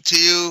anything to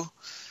you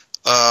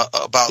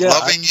about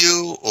loving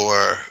you,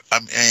 or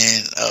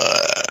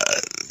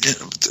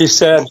he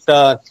said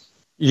that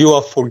you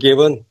are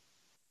forgiven.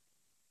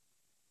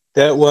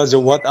 That was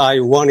what I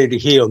wanted to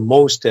hear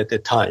most at the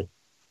time,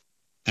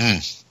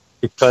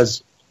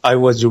 because I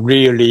was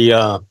really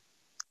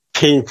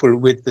painful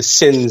with the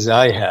sins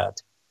I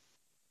had.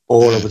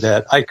 all of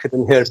that. I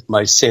couldn't help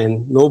my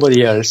sin.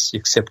 Nobody else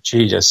except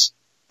Jesus.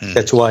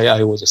 That's why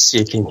I was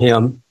seeking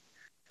him.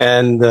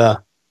 And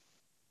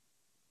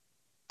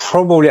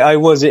probably I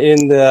was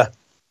in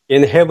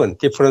heaven,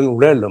 different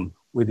realm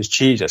with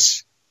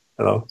Jesus.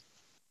 You know.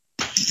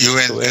 You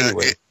were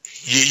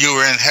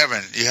in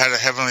heaven. You had a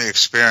heavenly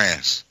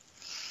experience.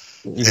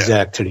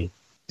 Exactly.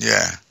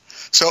 Yeah.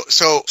 So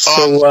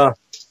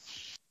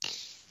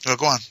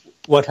go on.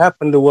 What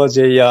happened was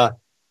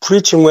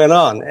preaching went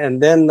on,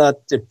 and then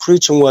the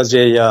preaching was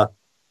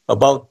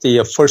about the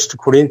 1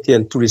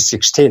 Corinthians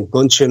 3:16.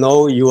 Don't you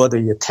know you are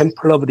the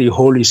temple of the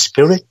Holy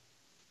Spirit?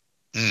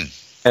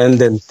 And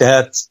then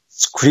that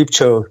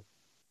scripture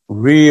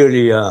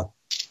really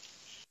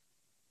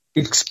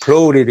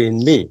exploded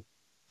in me.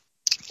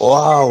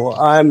 Wow,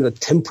 I'm the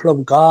temple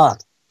of God.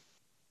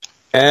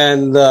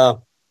 And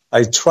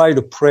I tried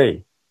to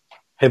pray,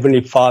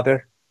 Heavenly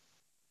Father,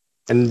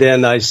 and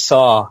then I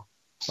saw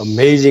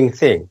amazing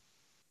thing.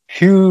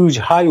 Huge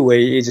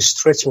highway is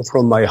stretching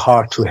from my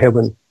heart to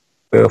heaven,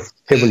 where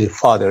Heavenly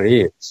Father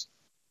is.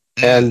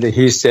 And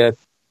he said,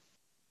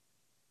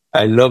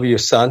 I love you,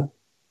 son.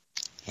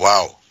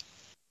 Wow.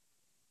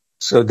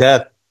 So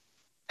that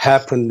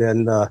happened,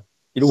 and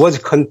it was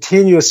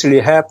continuously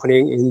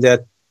happening in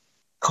that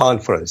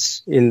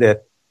conference, in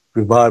that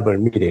revival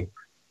meeting.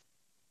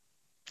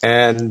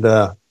 And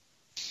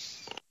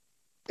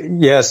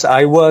yes,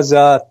 I was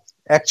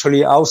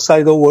actually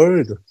outside the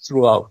world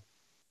throughout.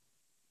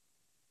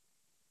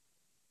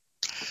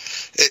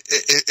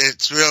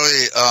 It's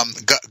really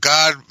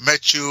God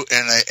met you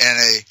in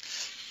a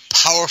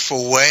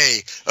powerful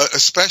way,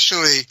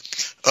 especially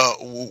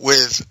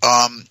with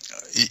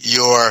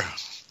your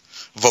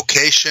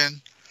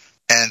vocation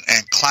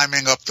and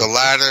climbing up the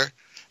ladder,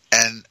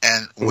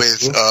 and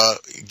with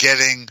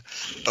getting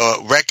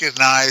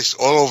recognized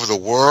all over the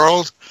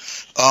world,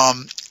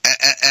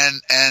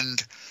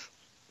 and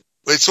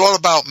it's all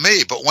about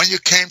me. But when you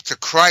came to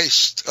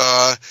Christ,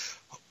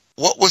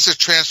 what was the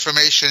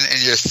transformation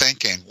in your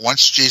thinking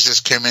once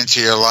Jesus came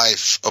into your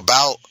life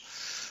about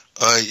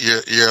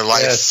your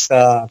life? Yes,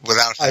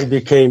 without him? I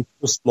became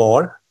too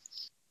small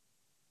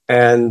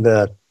and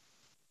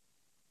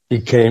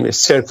became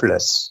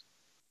selfless.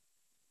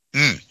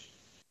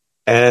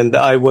 And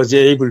I was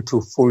able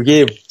to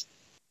forgive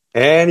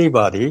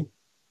anybody.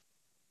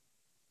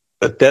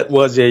 But that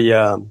was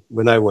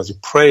when I was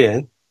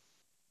praying,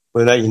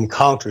 when I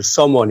encountered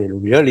someone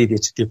in reality,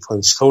 it's a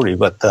different story,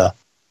 but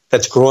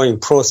that's growing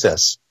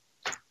process.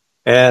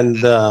 And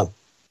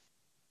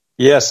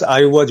yes,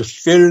 I was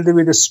filled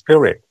with the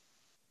Spirit,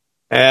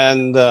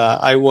 and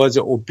I was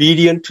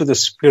obedient to the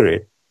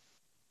Spirit.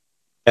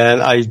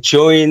 And I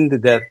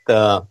joined that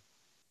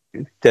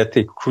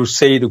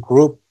crusade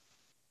group.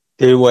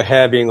 They were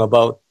having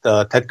about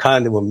that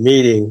kind of a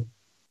meeting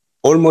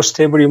almost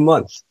every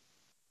month.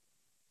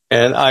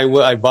 And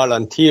I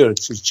volunteered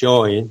to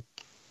join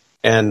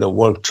and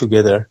work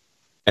together.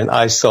 And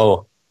I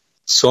saw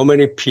so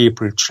many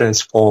people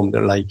transformed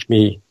like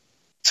me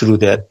through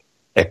that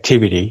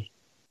activity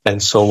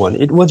and so on.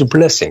 It was a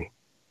blessing.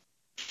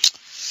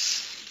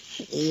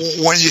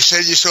 When you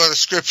said you saw the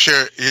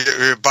scripture,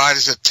 your body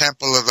is a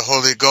temple of the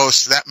Holy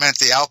Ghost, that meant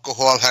the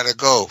alcohol had to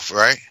go,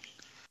 right?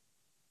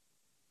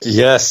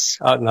 Yes,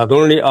 not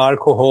only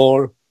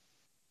alcohol,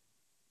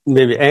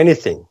 maybe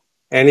anything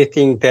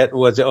that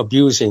was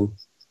abusing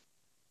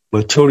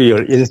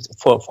material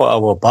for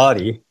our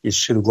body, it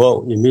should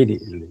go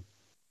immediately,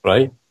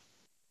 right?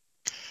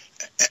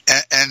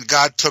 And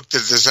God took the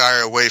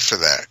desire away for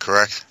that,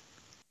 correct?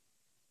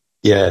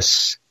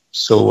 Yes.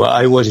 So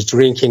I was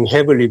drinking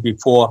heavily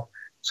before,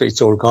 so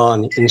it's all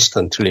gone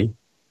instantly.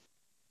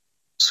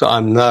 So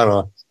I'm not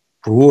a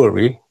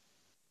brewery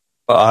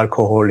for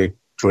alcoholic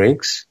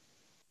drinks,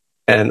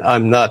 and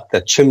I'm not the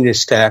chimney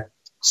stack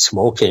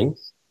smoking.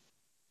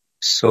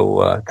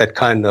 So that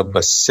kind of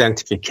a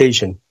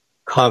sanctification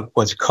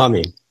was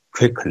coming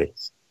quickly.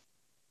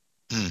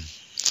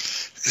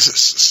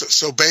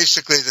 So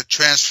basically the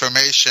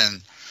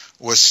transformation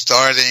was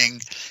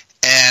starting,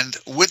 and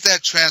with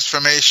that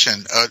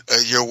transformation,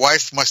 your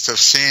wife must have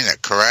seen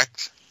it,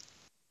 correct?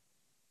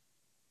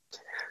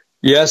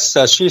 Yes,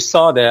 she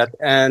saw that,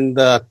 and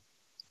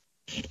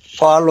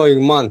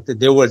following month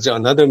there was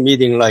another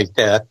meeting like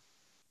that.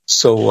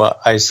 So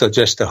I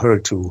suggested her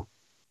to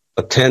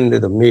attend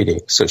the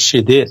meeting. So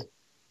she did.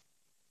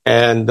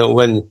 And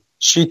when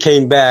she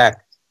came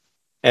back,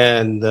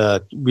 and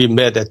we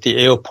met at the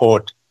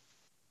airport,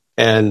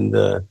 and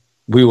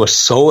we were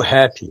so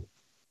happy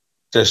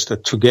just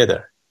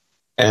together.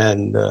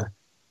 And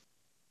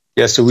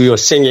yes, we were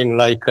singing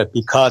like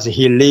Because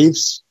He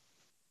Lives.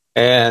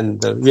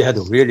 And we had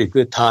a really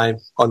good time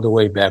on the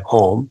way back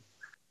home.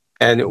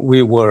 And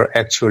we were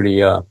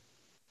actually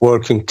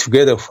working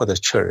together for the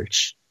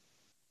church,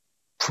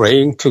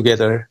 praying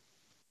together,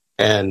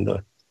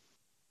 and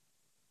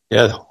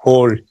the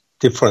whole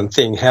different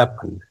thing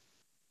happened.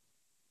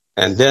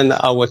 And then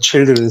our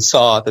children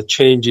saw the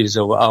changes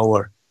of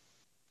our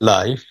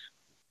life,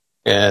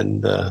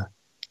 and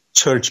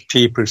church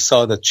people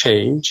saw the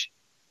change,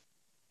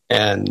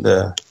 and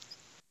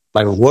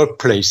my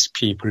workplace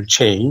people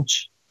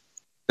change,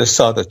 the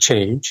sort of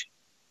change.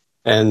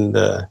 And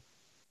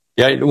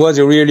it was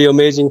a really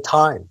amazing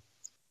time.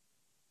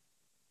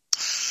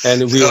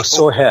 And we were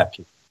so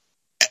happy.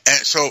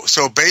 And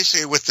so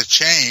basically with the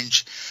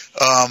change,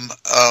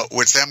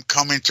 with them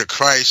coming to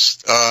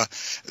Christ,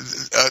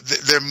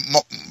 there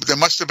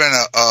must have been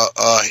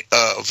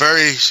a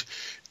very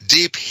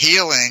deep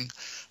healing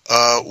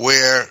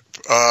where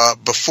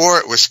before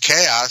it was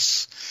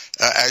chaos,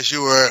 as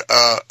you were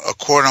a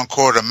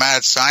quote-unquote a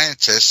mad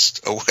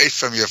scientist away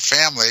from your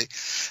family.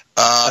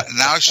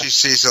 Now she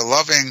sees a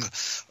loving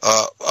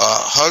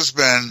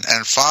husband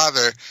and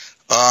father.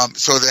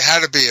 So there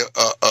had to be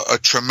a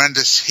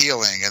tremendous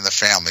healing in the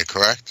family,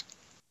 correct?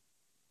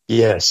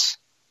 Yes.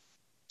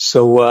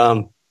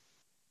 So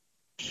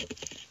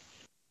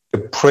the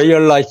prayer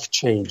life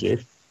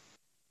changed,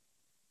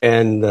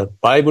 and the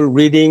Bible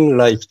reading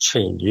life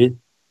changed,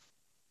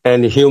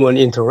 and human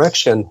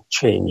interaction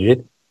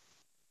changed,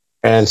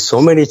 and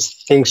so many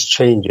things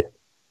changed.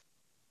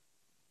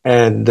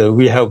 And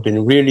we have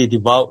been really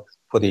devout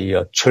for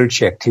the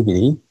church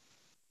activity,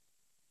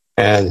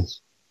 and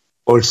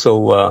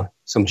also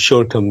some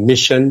short-term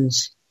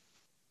missions.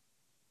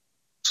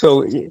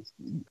 So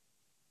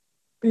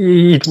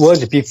it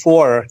was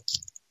before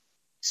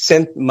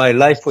my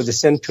life was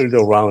centered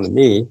around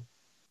me,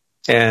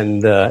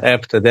 and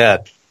after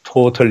that,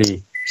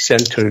 totally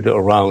centered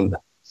around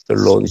the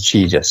Lord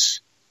Jesus.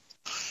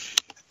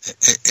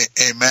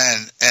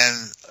 Amen.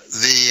 And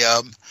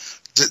the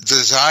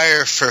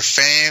desire for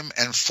fame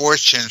and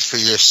fortune for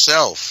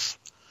yourself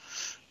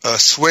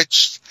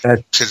switched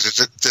to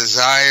the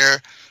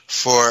desire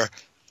for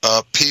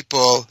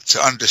people to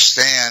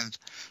understand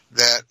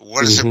that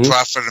what does it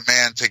profit a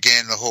man to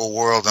gain the whole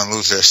world and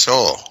lose their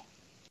soul?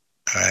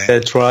 Right?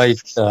 That's right.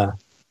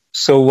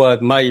 So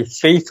my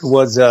faith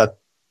was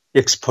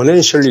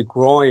exponentially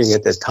growing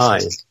at the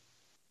time.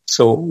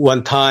 So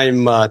one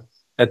time at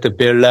the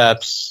Bell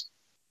Labs,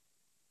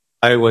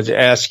 I was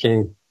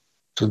asking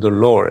to the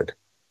Lord,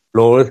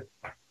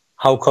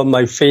 how come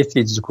my faith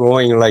is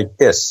growing like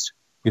this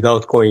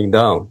without going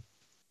down?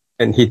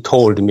 And he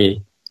told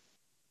me,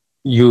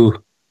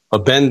 you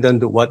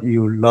abandoned what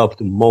you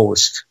loved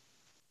most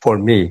for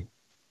me.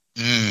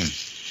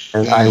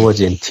 And I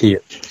was in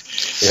tears.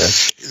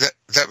 Yes.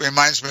 That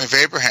reminds me of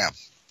Abraham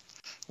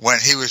when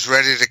he was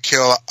ready to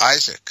kill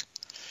Isaac,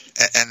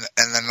 and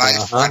the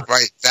knife went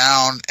right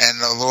down, and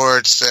the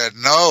Lord said,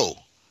 no,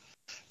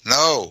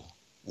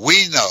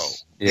 we know.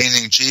 Yes.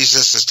 Meaning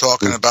Jesus is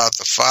talking about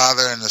the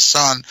Father and the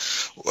Son.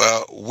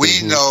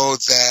 We know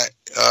that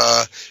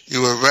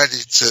you were ready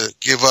to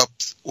give up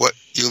what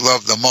you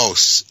love the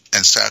most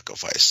and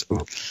sacrifice it.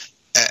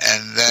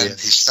 And then he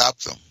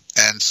stopped them.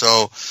 And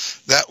so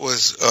that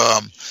was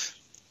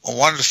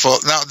wonderful.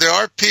 Now, there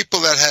are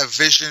people that have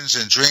visions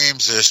and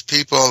dreams. There's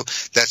people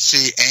that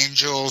see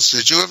angels.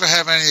 Did you ever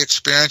have any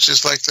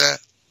experiences like that?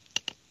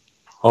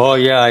 Oh,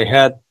 yeah. I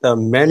had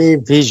many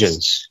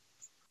visions.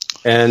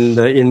 And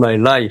in my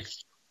life,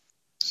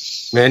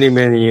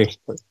 many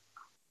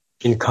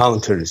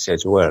encounters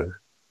as well.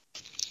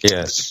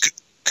 Yes.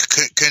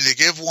 Can you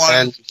give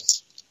one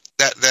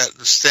that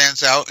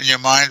stands out in your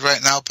mind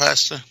right now,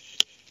 Pastor?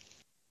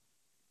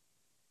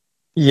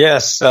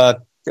 Yes.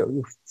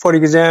 For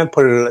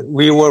example,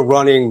 we were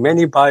running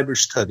many Bible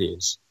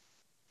studies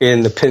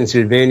in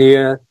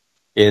Pennsylvania,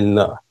 in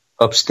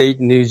upstate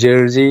New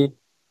Jersey,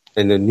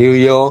 in New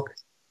York,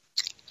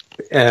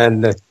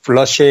 and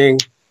Flushing,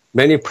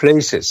 many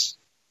places.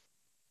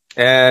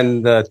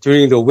 And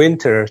during the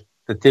winter,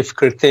 the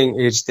difficult thing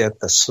is that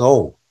the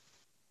snow.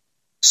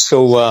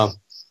 So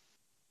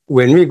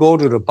when we go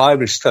to the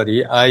Bible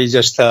study, I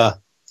just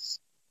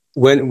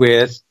went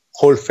with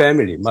whole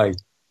family, my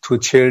 2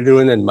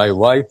 children and my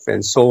wife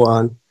and so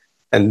on.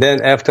 And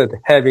then after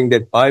having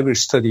that Bible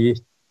study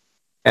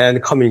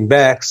and coming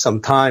back,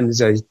 sometimes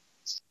the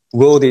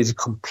road is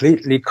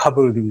completely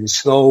covered with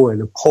snow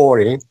and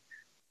pouring.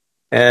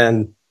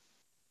 And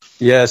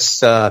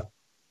yes,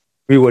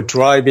 we were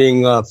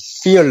driving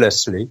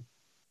fearlessly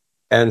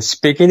and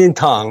speaking in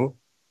tongue,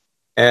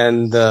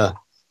 and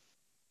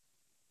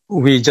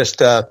we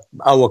just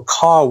our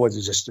car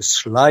was just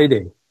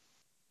sliding,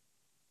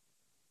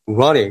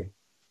 running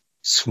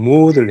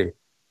smoothly.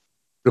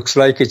 Looks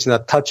like it's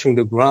not touching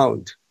the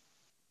ground,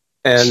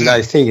 and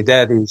I think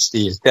that's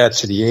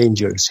the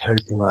angels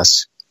helping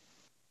us.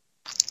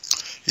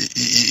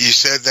 You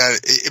said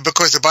that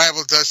because the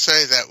Bible does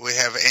say that we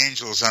have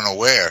angels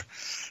unaware.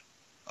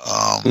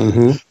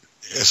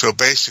 So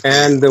basically,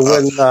 and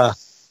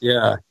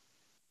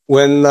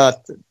when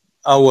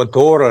our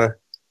daughter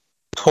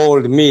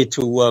told me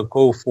to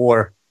go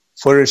for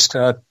first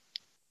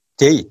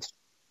date,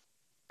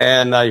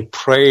 and I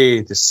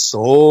prayed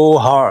so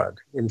hard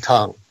in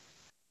tongue,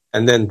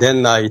 and then that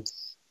night,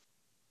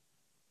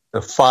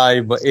 the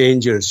 5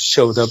 angels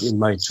showed up in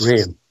my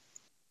dream.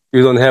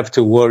 You don't have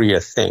to worry a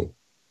thing,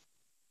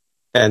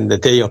 and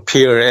they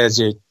appear as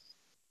a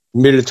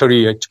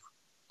military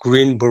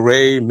Green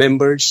Beret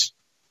members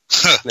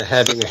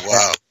having a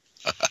hat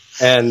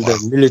and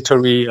the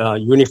military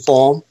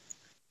uniform,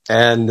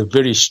 and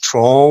very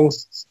strong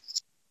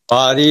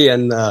body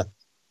and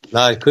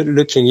not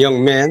good-looking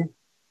young man,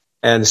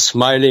 and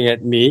smiling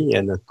at me,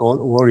 and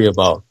don't worry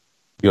about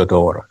your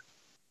daughter.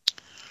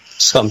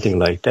 Something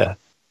like that.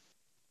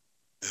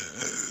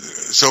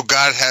 So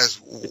God has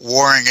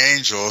warring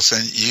angels,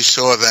 and you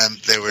saw them.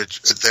 They were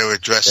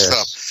dressed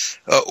up.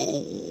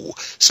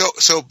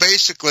 So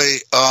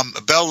basically,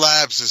 Bell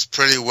Labs is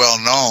pretty well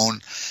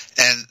known,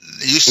 and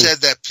you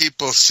said that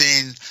people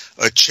seen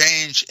a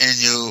change in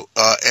you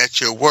at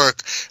your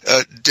work.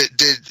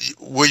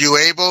 Were you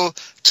able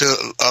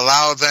to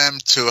allow them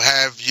to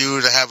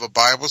have a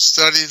Bible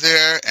study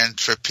there, and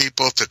for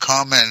people to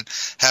come and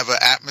have an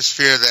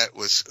atmosphere that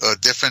was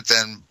different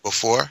than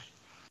before?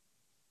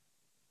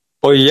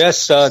 Oh,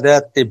 yes,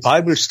 that the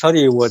Bible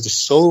study was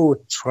so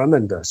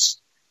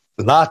tremendous.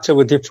 Lots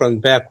of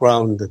different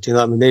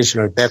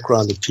denominational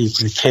background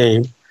people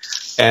came,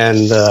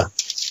 and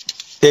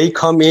they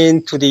come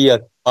into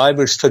the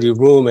Bible study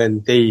room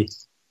and they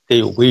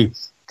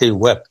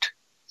wept.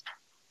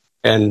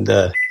 And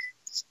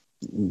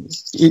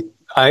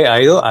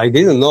I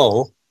didn't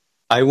know.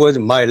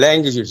 My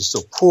language is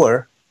so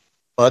poor,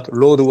 but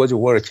Lord was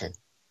working.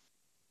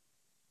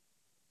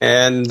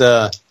 And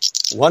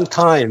one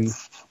time,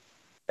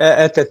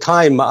 at the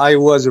time, I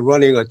was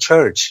running a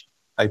church.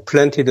 I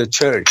planted a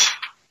church.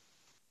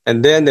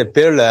 And then at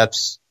Bell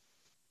Labs,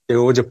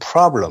 there was a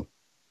problem.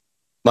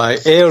 My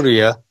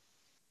area,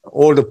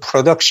 all the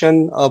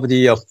production of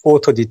the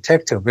photo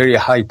detector, very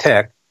high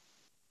tech,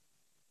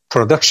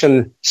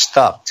 production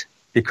stopped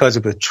because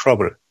of the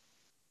trouble.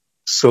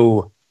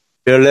 So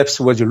Bell Labs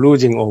was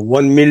losing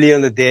 $1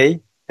 million a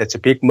day. That's a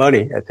big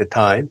money at the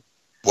time.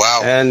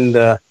 Wow. And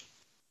the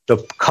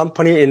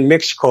company in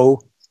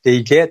Mexico,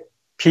 they get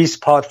piece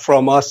part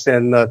from us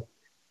and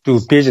do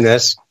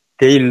business.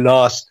 They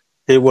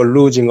were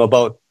losing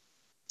about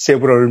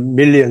several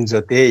millions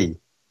a day.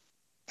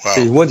 Wow.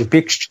 So it was a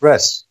big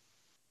stress.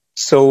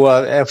 So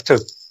after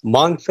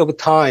months of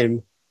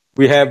time,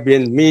 we have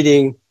been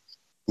meeting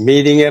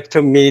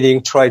after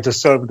meeting, try to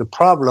solve the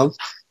problem,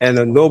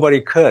 and nobody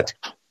could.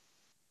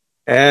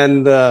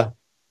 And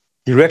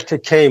director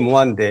came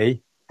one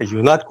day,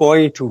 you're not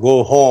going to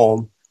go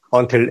home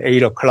until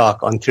 8 o'clock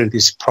until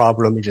this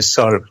problem is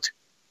solved.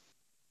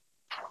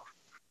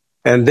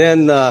 And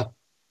then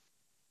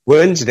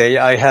Wednesday,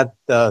 I had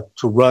to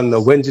run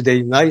a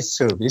Wednesday night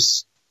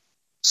service.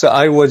 So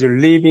I was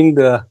leaving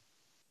the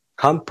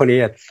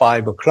company at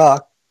 5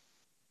 o'clock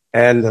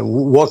and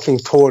walking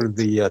toward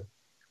the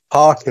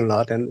parking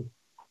lot, and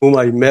whom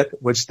I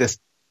met was this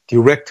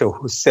director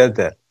who said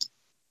that.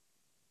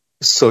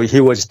 So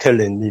he was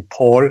telling me,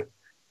 Paul,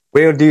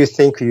 where do you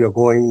think you're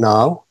going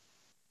now?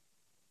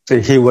 So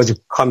he was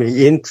coming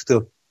into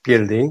the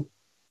building.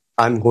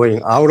 I'm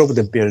going out of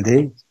the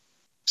building.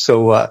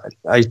 So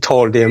I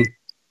told him,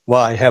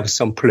 well, I have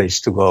some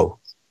place to go.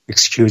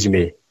 Excuse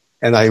me.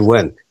 And I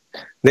went.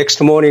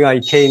 Next morning, I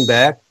came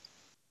back.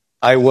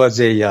 I was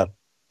a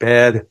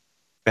bad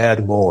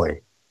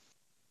boy,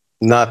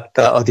 not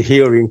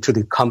adhering to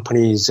the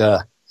company's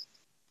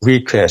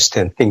request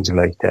and things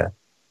like that.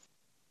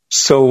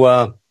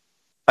 So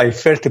I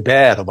felt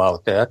bad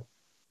about that.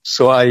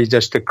 So I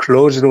just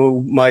closed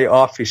my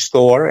office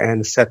door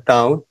and sat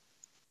down.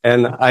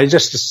 And I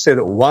just said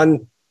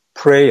one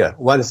prayer,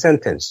 one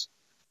sentence.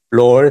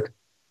 Lord,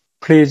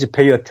 please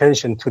pay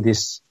attention to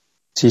this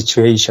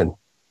situation.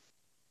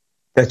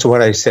 That's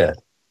what I said.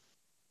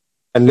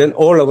 And then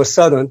all of a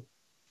sudden,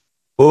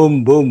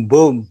 boom, boom,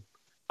 boom,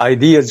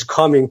 ideas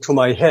coming to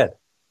my head.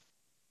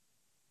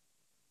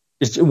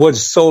 It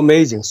was so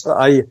amazing. So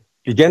I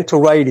began to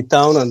write it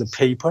down on the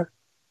paper.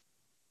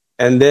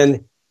 And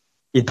then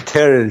it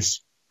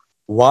tells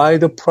why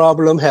the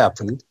problem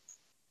happened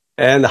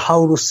and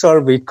how to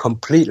solve it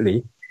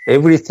completely.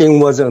 Everything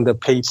was on the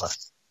paper.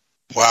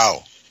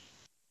 Wow.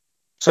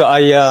 So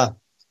I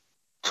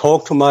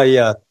talked to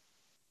my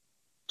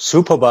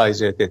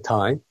supervisor at the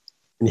time,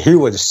 and he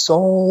was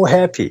so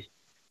happy,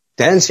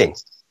 dancing.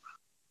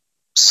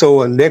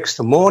 So next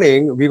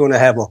morning, we're going to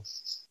have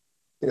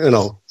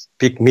a,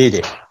 big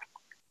meeting.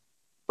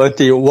 But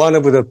one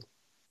of the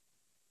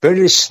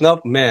very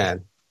snub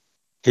man,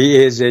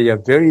 he is a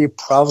very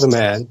proud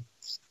man.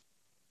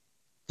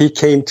 He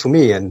came to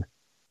me and,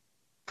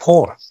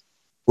 Paul,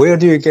 where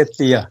do you get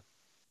the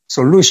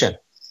solution?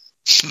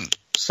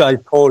 So I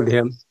told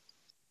him,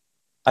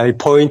 I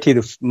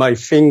pointed my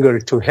finger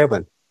to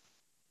heaven.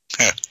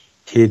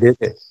 He did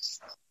it.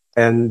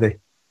 And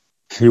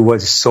he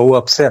was so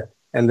upset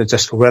and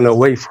just ran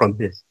away from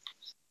me.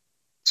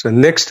 So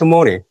next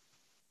morning,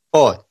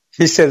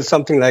 he said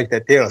something like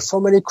that. There are so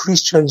many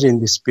Christians in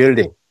this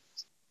building.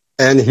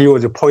 And he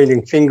was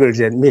pointing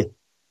fingers at me.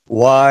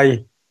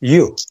 Why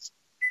you?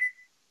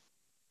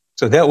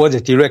 So that was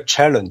a direct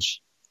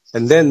challenge.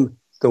 And then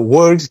the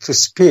word to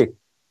speak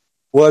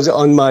was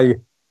on my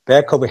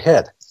back of the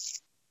head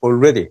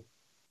already.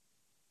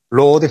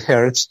 Lord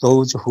helps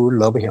those who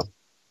love him.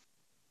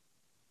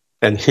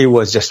 And he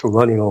was just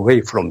running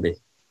away from me.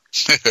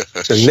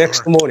 So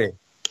next morning,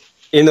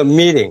 in a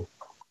meeting,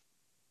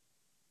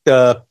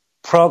 the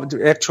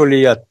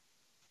Actually,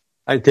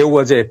 there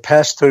was a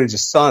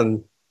pastor's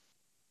son,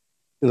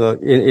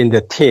 in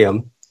the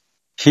team.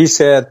 He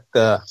said,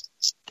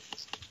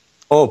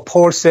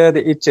 Paul said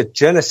it's a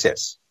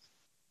Genesis.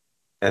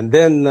 And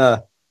then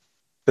the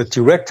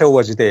director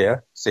was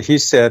there. So he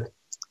said,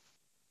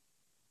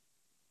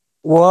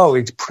 wow,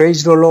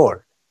 praise the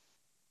Lord.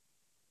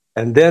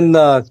 And then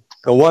the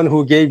one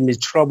who gave me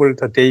trouble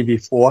the day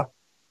before,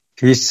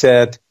 he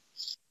said,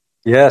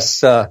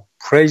 yes,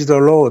 praise the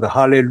Lord,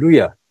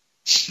 hallelujah.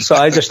 So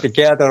I just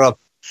gather up,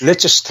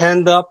 let's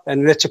stand up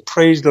and let's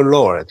praise the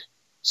Lord.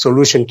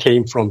 Solution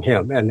came from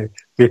him, and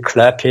we're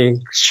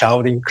clapping,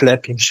 shouting.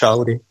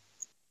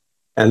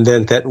 And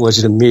then that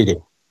was the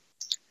meeting.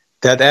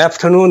 That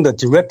afternoon, the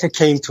director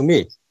came to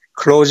me,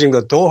 closing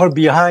the door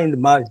behind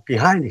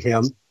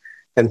him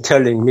and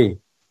telling me,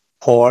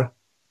 Paul,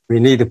 we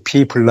need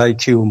people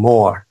like you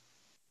more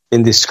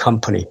in this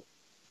company.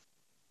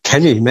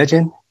 Can you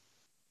imagine?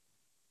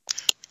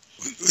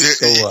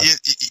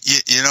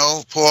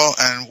 Paul,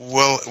 and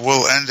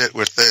we'll end it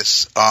with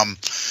this.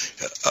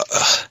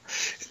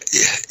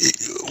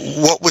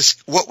 What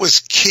was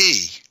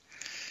key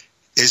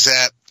is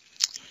that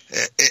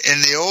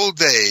in the old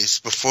days,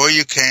 before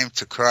you came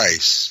to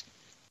Christ,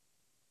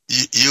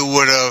 you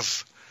would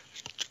have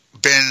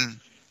been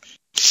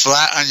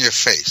flat on your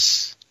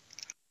face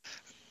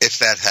if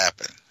that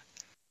happened.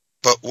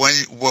 But when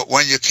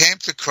you came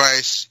to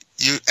Christ,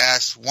 you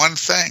asked one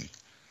thing,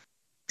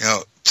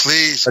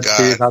 please, but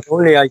God. Not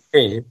only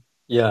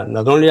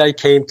I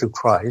came to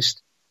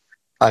Christ,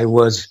 I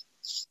was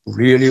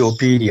really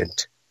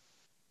obedient.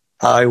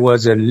 I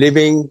was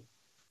living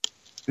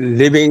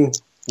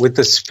with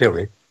the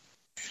Spirit.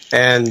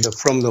 And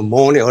from the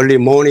early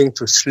morning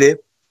to sleep,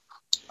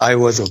 I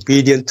was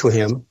obedient to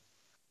Him.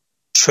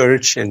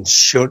 Church and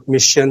short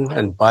mission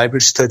and Bible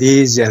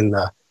studies and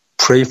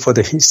pray for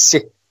the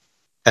sick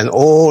and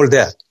all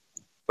that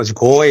was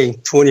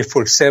going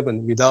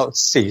 24/7 without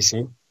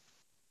ceasing.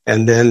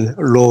 And then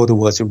Lord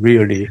was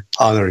really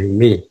honoring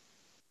me.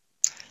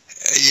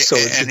 So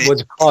it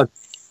was called,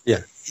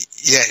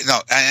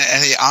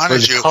 and He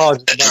honored you.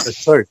 Called by the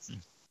church.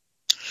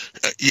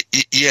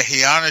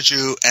 He honored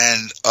you,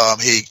 and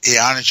he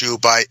honored you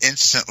by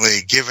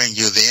instantly giving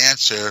you the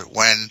answer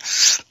when,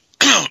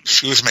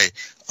 excuse me,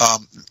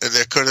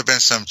 there could have been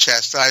some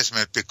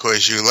chastisement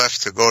because you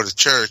left to go to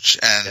church,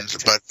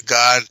 but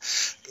God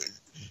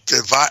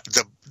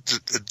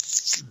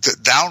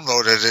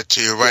downloaded it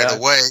to you right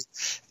away,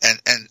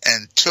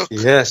 and took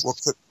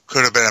what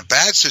could have been a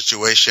bad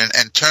situation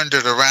and turned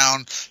it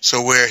around.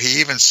 So where He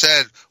even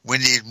said, "We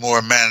need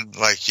more men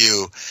like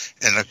you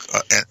in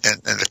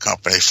the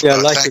company."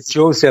 Like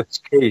Joseph's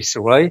case,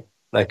 right?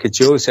 Like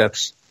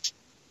Joseph's,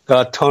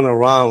 God turned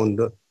around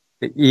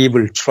the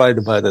evil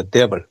tried by the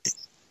devil.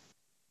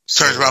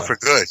 Turns around for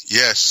good.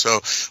 Yes. So,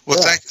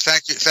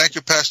 thank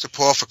you, Pastor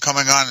Paul, for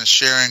coming on and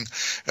sharing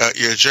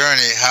your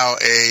journey. How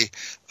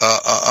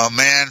a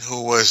man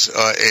who was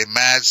a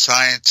mad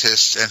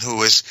scientist and who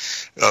was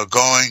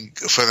going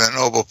for the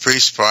Nobel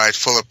Peace Prize,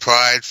 full of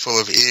pride, full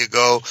of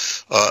ego,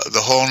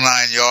 the whole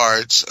 9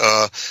 yards.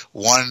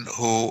 One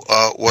who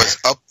was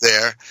up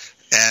there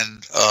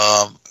and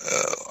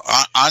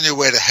on your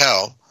way to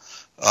hell,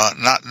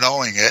 not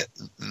knowing it,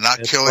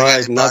 not killing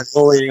anybody, not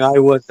knowing I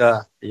was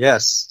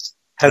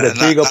had a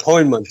big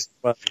appointment.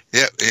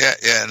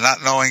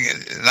 Not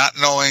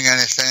knowing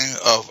anything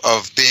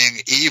of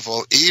being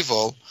evil,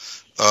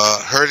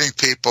 hurting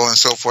people and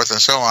so forth and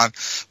so on.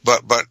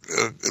 But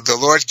the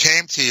Lord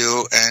came to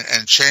you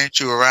and changed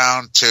you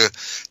around to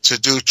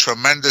do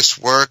tremendous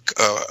work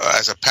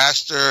as a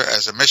pastor,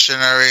 as a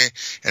missionary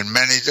in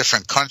many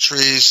different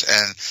countries,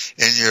 and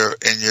in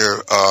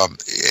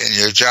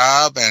your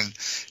job, and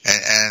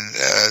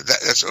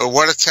that's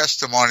what a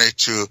testimony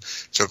to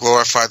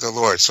glorify the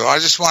Lord. So I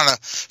just want to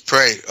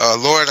pray,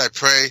 Lord. I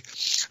pray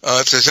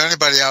if there's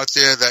anybody out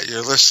there that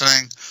you're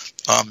listening,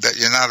 that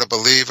you're not a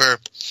believer.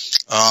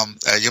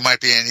 You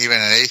might be even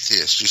an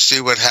atheist. You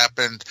see what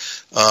happened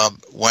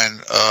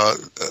when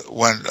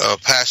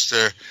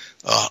Pastor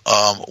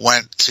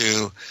went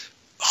to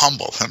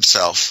humble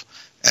himself,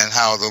 and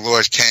how the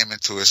Lord came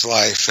into his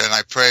life. And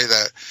I pray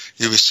that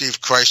you receive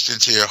Christ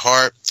into your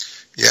heart.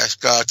 You ask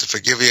God to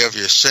forgive you of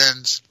your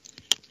sins,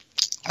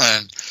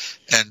 and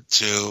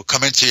to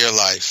come into your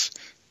life,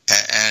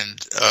 and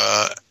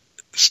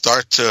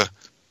start to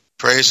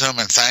praise Him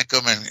and thank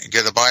Him, and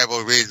get a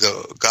Bible, read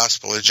the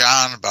Gospel of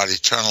John about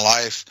eternal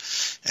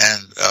life,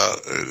 and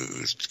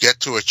get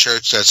to a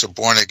church that's a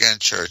born-again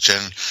church.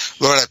 And,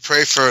 Lord, I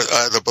pray for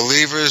the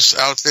believers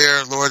out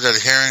there, Lord, that are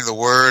hearing the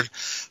Word.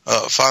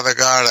 Father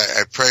God,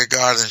 I pray,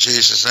 God, in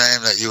Jesus'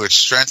 name, that you would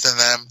strengthen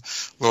them,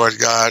 Lord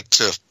God,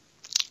 to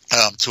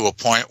a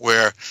point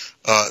where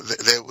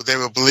they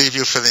will believe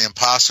you for the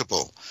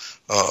impossible.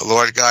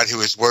 Lord God, he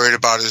was worried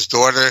about his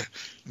daughter.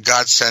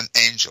 God sent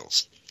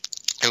angels.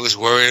 He was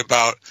worried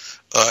about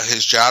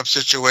his job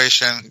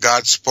situation.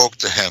 God spoke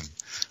to him.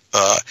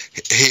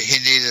 He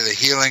needed a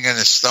healing in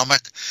his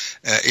stomach,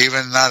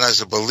 even not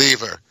as a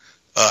believer,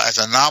 as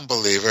a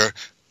non-believer.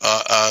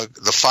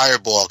 the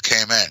fireball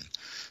came in.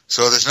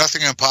 So there's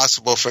nothing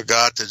impossible for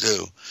God to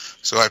do.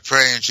 So I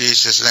pray in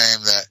Jesus'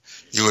 name that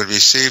you would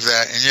receive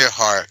that in your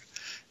heart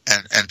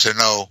and to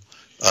know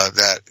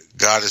that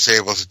God is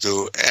able to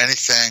do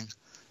anything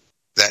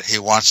that he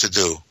wants to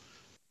do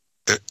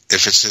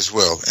if it's his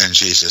will, in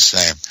Jesus'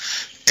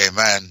 name.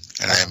 Amen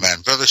and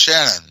amen. Brother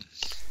Shannon.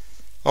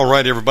 All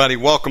right, everybody,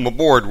 welcome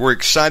aboard. We're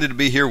excited to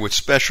be here with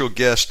special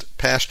guest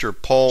Pastor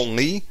Paul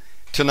Lee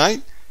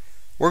tonight.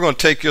 We're going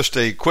to take just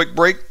a quick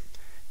break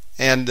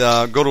and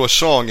go to a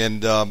song.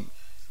 And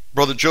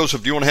Brother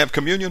Joseph, do you want to have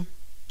communion?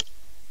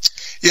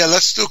 Yeah,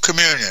 let's do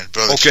communion,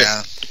 Brother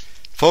Shannon.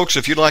 Folks,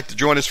 if you'd like to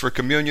join us for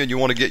communion, you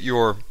want to get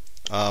your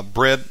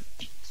bread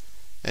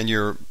and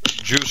your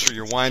juice or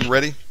your wine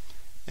ready.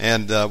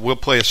 And we'll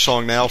play a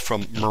song now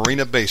from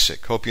Marina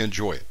Basic. Hope you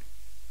enjoy it.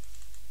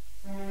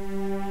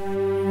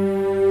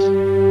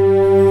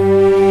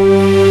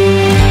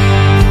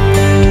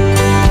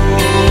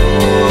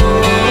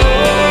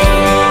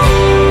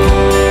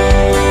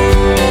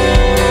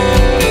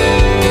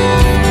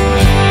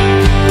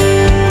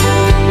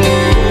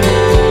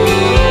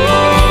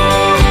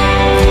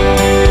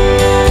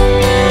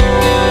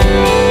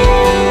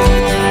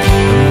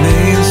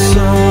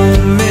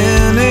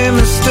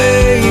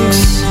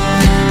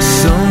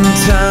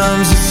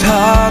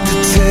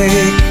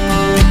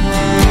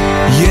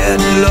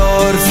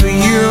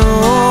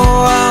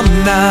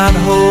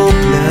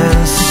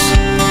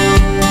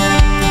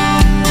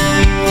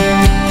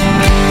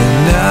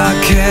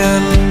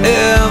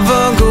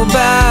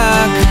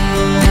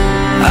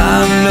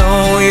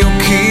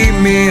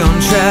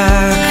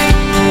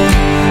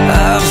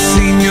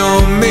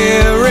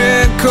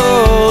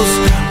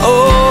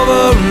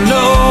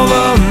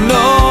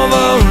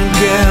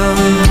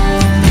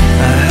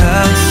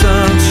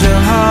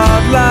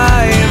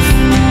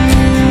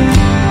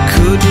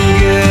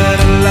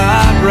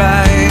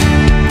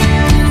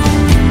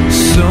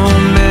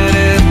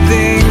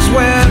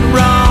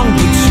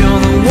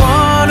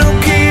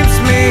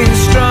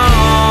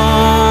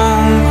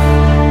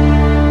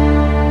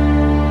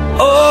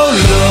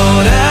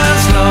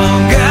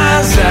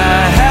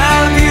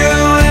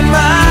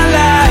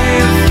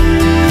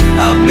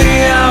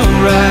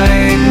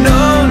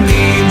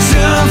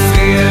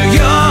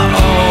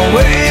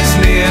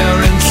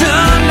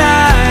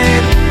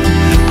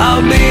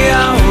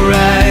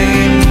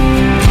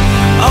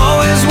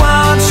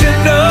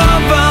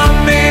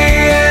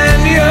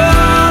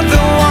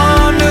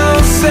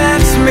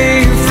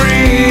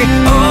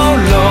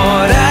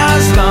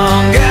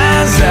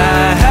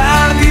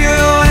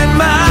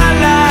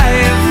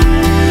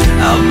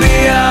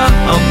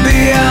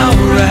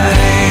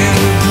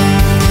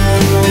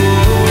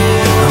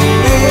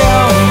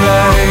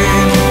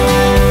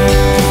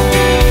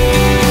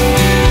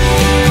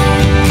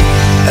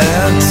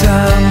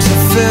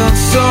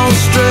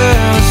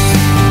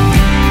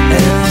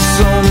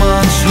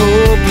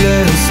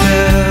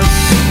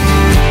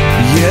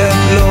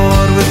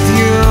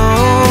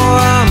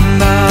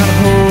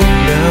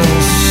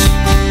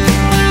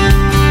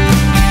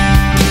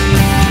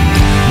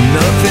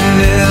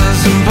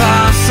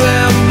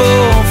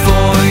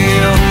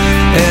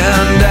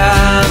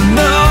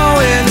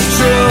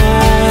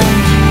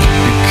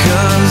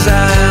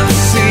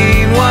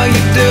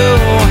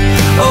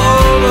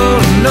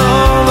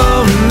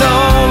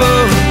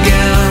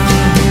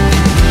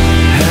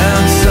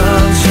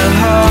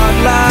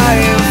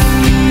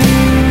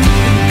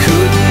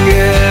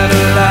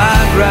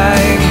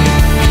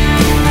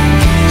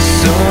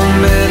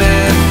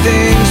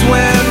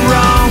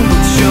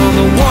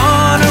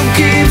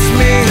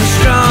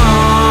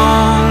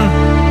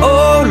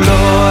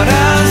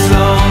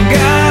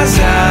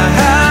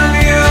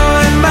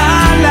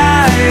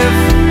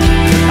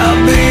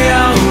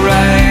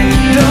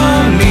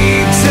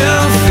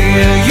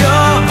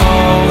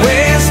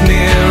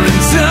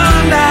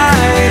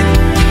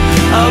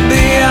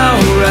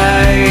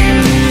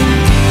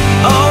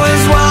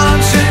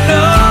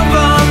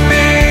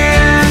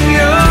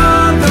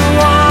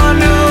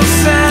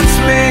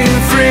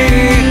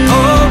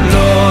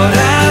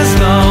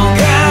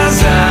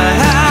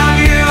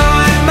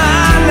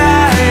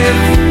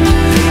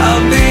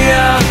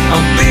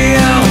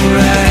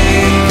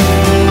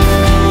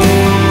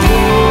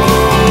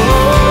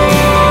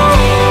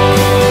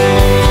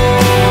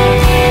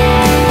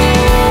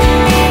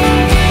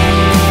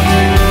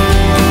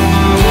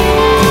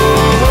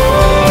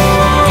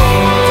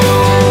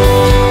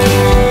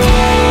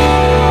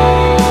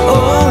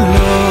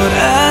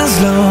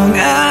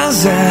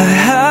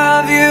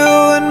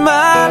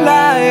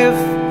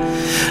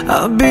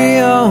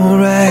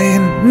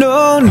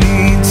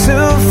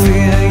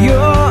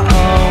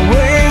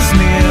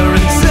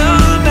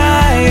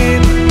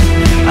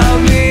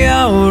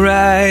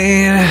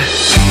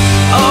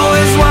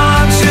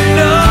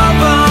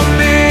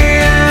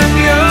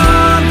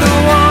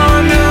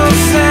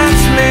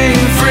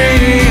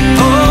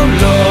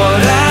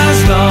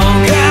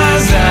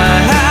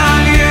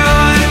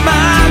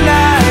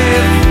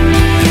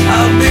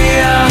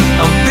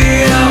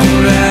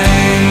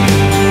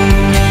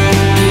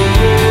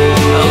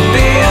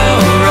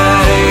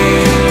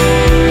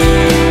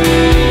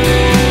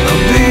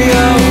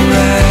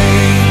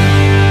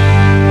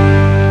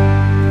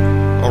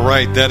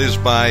 That is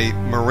by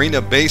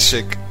Marina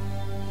Basic.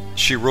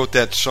 She wrote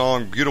that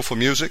song, beautiful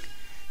music,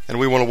 and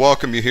we want to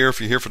welcome you here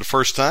if you're here for the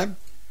first time.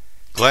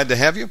 Glad to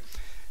have you.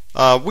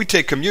 We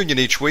take communion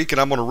each week, and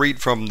I'm going to read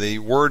from the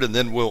Word, and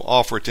then we'll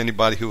offer it to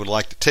anybody who would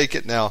like to take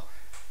it. Now,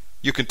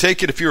 you can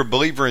take it if you're a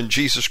believer in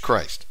Jesus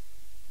Christ.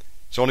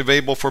 It's only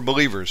available for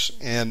believers,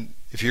 and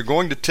if you're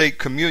going to take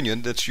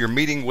communion, that's your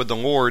meeting with the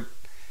Lord,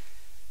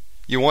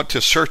 you want to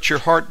search your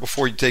heart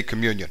before you take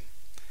communion.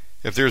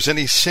 If there's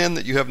any sin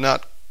that you have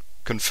not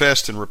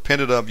confessed and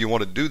repented of, you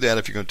want to do that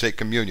if you're going to take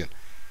communion.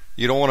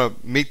 You don't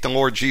want to meet the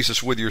Lord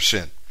Jesus with your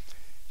sin.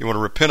 You want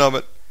to repent of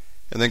it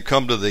and then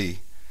come to the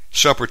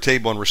supper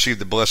table and receive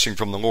the blessing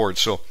from the Lord.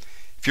 So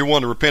if you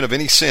want to repent of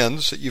any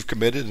sins that you've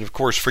committed, and of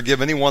course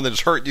forgive anyone that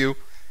has hurt you,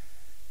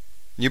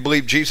 and you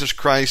believe Jesus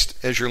Christ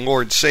as your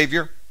Lord and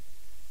Savior,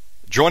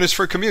 join us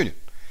for communion.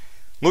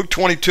 Luke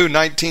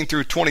 22:19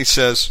 through 20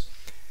 says,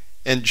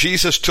 "And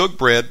Jesus took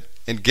bread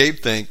and gave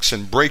thanks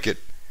and brake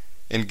it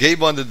and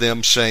gave unto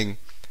them, saying,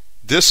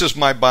 This is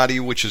my body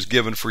which is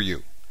given for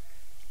you.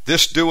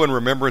 This do in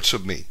remembrance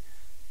of me.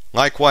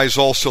 Likewise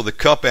also the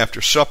cup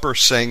after supper,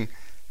 saying,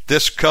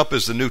 This cup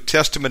is the New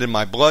Testament in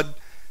my blood,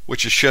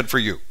 which is shed for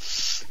you."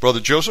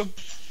 Brother Joseph?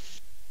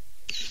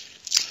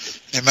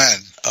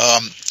 Amen.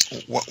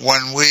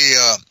 When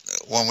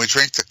we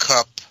drink the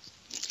cup,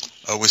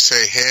 we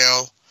say,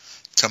 "Hail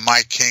to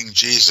my King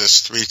Jesus"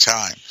 3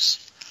 times.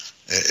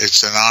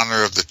 It's in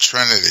honor of the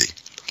Trinity.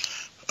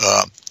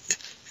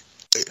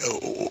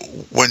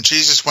 When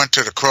Jesus went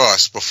to the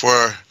cross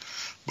before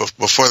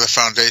the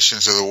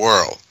foundations of the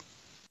world,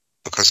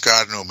 because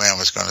God knew man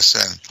was going to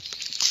sin,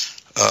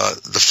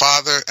 the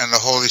Father and the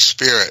Holy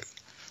Spirit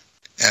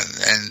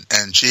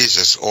and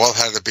Jesus all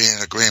had to be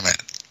in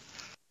agreement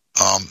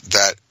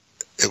that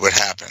it would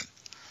happen.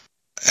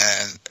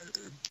 And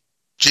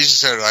Jesus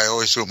said, "I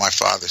always do what my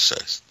Father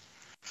says."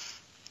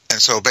 And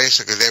so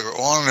basically they were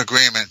all in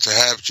agreement to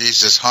have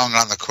Jesus hung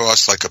on the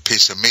cross like a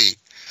piece of meat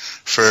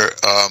for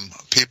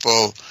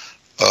people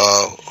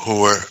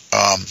who were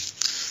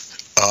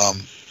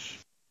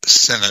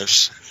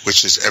sinners,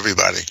 which is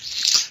everybody.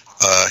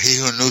 He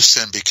who knew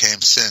sin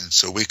became sin,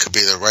 so we could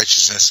be the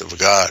righteousness of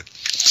God.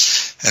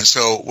 And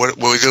so what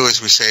we do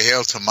is we say,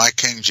 "Hail to my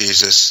King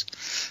Jesus"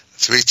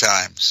 3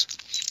 times,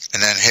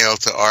 and then "Hail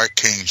to our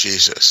King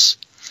Jesus."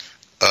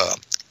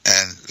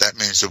 And that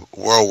means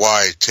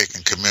worldwide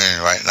taking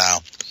communion right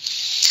now.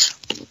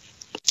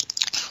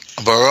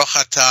 Baruch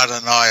atah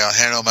Adonai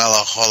Eloheinu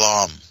melech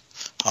haolam,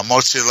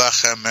 hamotzi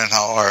lechem min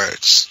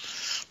haaretz.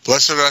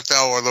 Blessed art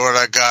thou, O Lord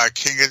our God,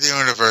 King of the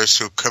universe,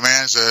 who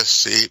commands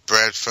us to eat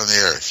bread from the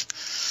earth.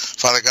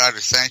 Father God, we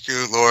thank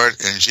you, Lord,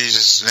 in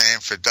Jesus' name,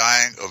 for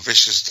dying a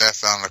vicious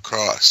death on the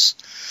cross.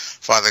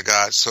 Father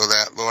God, so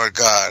that, Lord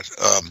God,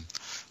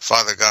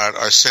 Father God,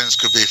 our sins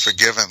could be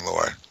forgiven,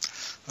 Lord.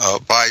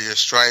 By your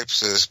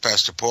stripes, as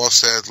Pastor Paul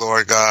said,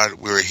 Lord God,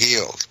 we were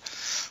healed.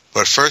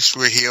 But first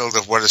we're healed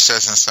of what it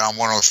says in Psalm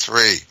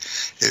 103,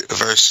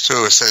 verse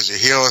 2. It says, "You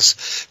heal us,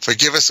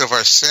 forgive us of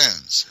our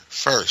sins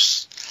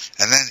first,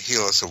 and then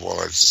heal us of all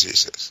our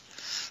diseases."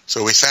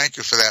 So we thank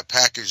you for that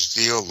package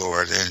deal,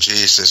 Lord, in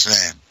Jesus'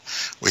 name.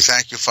 We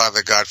thank you,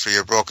 Father God, for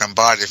your broken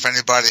body. If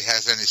anybody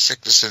has any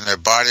sickness in their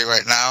body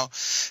right now,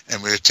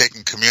 and we're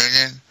taking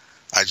communion,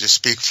 I just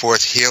speak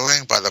forth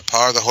healing by the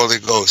power of the Holy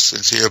Ghost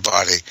into your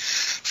body,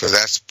 for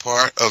that's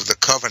part of the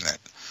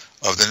covenant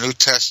of the New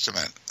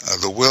Testament,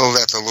 the will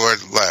that the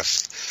Lord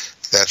left,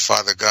 that,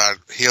 Father God,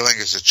 healing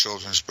is the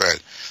children's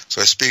bread.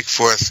 So I speak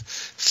forth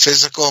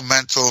physical,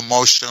 mental,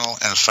 emotional,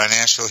 and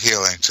financial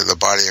healing to the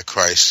body of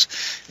Christ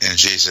in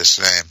Jesus'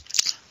 name.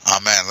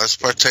 Amen. Let's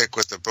partake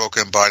with the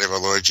broken body of our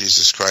Lord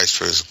Jesus Christ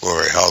for his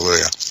glory.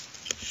 Hallelujah.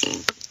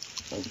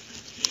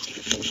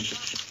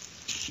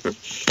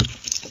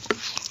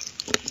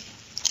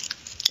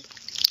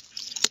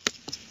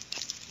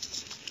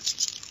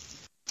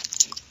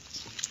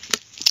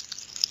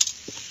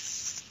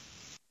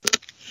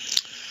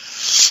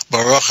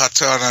 Baruch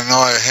atah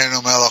Adonai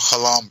Eloheinu melech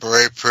haolam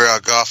borei pri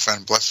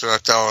hagafen. Blessed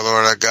art thou, O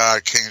Lord our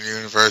God, King of the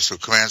universe, who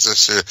commands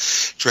us to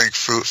drink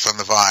fruit from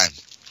the vine.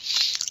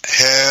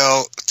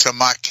 Hail to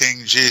my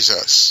King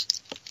Jesus.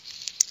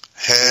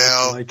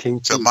 Hail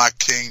to my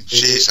King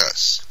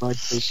Jesus.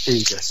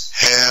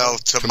 Hail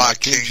to my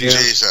King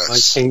Jesus.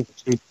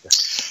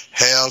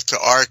 Hail to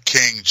our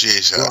King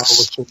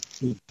Jesus.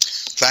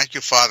 Thank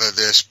you, Father.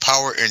 There's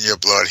power in your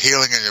blood,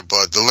 healing in your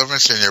blood,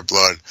 deliverance in your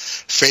blood,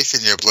 faith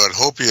in your blood,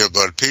 hope in your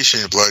blood, peace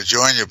in your blood,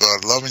 joy in your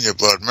blood, love in your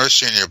blood,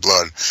 mercy in your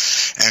blood,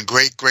 and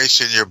great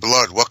grace in your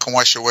blood. What can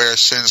wash away our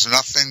sins?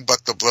 Nothing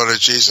but the blood of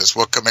Jesus.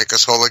 What can make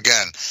us whole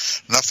again?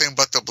 Nothing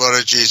but the blood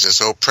of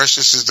Jesus. Oh,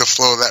 precious is the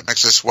flow that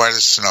makes us white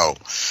as snow.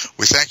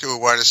 We thank you we're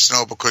white as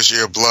snow because of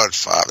your blood,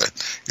 Father.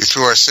 You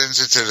threw our sins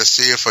into the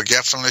sea of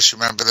forgetfulness.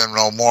 Remember them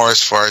no more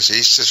as far as the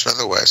east is from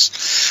the west.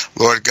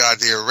 Lord God,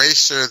 the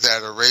eraser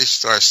that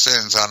erased our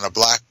sins on the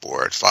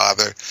blackboard,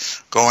 Father,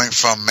 going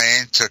from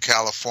Maine to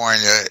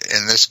California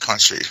in this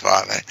country,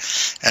 Father.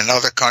 And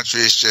other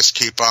countries just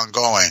keep on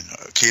going,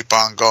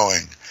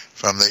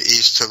 from the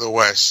east to the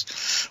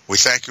west. We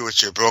thank you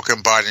with your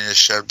broken body and your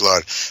shed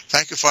blood.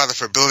 Thank you, Father,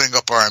 for building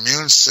up our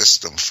immune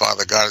system,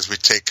 Father God, as we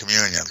take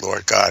communion,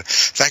 Lord God.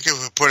 Thank you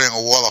for putting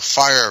a wall of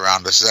fire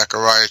around us,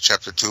 Zechariah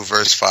chapter 2,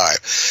 verse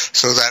 5,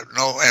 so that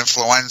no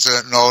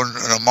influenza, no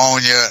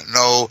pneumonia,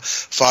 no,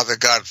 Father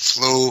God,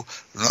 flu,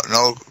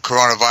 no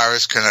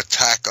coronavirus can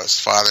attack us,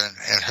 Father,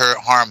 and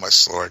harm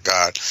us, Lord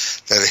God,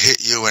 that it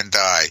hit you and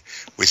die.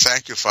 We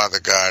thank you, Father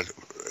God,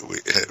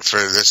 for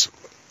this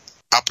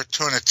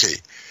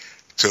opportunity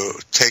to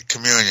take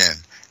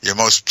communion, your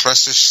most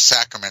precious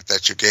sacrament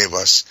that you gave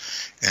us,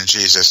 in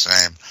Jesus'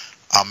 name.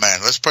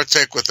 Amen. Let's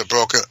partake with the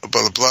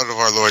blood of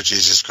our Lord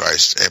Jesus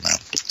Christ. Amen.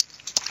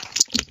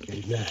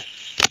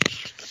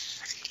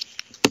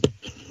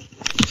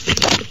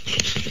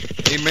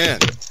 Amen.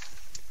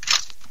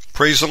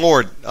 Praise the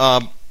Lord.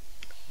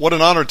 What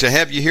an honor to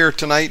have you here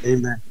tonight,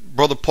 Amen.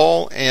 Brother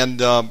Paul. And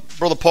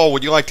Brother Paul,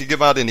 would you like to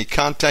give out any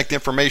contact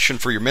information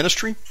for your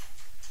ministry?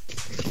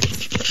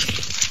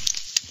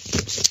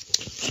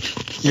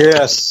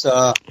 Yes.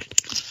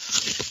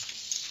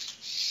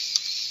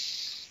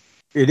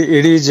 It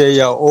is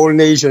a All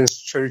Nations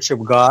Church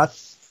of God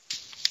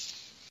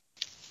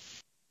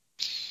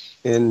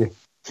in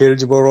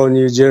Hillsborough,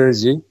 New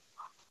Jersey.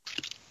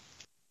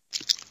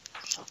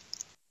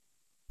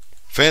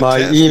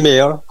 Fantastic. My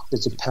email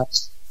is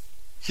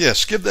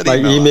Yes, give that my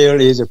email.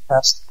 email is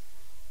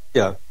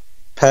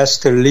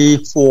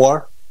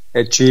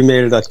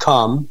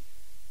pastorlee4@gmail.com,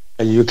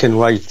 and you can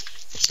write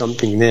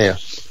something there.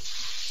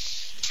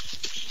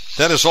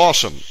 That is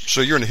awesome.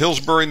 So you're in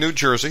Hillsborough, New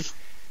Jersey.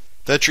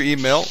 That's your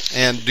email.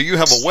 And do you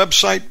have a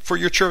website for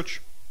your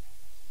church?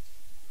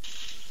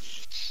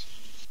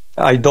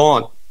 I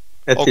don't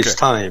at this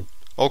time.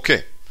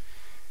 Okay.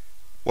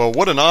 Well,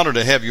 what an honor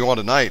to have you on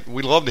tonight.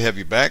 We'd love to have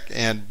you back.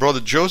 And Brother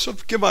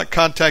Joseph, give out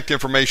contact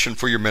information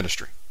for your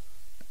ministry.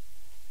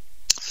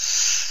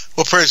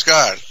 Well, praise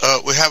God.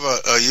 We have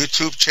a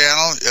YouTube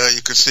channel.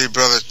 You can see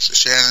Brother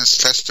Shannon's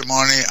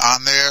testimony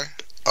on there.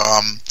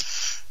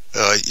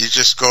 You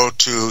just go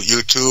to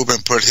YouTube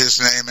and put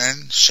his name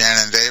in,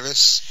 Shannon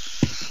Davis,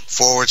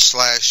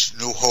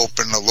 /New Hope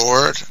in the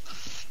Lord.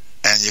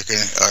 And you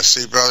can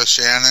see Brother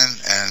Shannon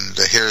and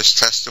hear his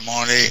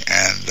testimony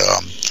and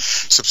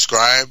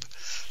subscribe.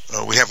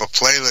 We have a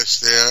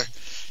playlist there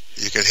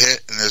you can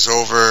hit, and there's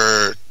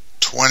over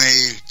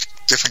 20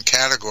 different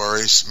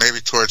categories, maybe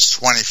towards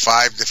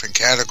 25 different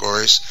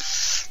categories,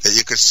 that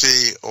you could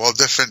see all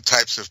different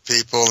types of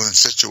people and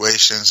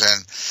situations,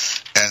 and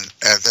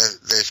that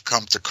they've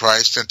come to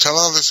Christ. And tell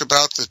others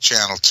about the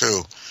channel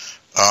too,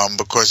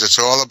 because it's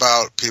all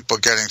about people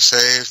getting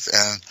saved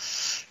and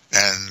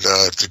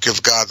to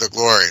give God the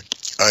glory.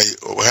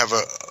 We have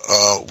a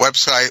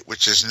website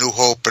which is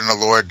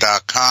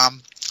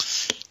newhopeinthelord.com.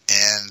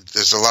 And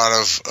there's a lot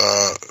of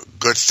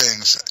good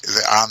things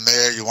on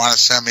there. You want to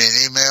send me an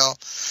email,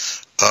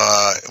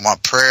 you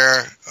want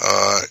prayer,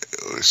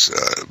 it's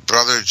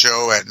Brother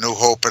Joe at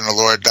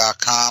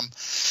newhopeinthelord.com.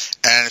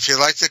 And if you'd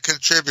like to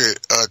contribute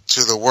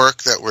to the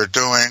work that we're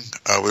doing,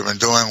 we've been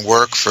doing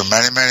work for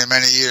many, many,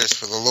 many years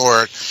for the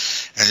Lord,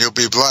 and you'll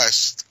be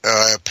blessed.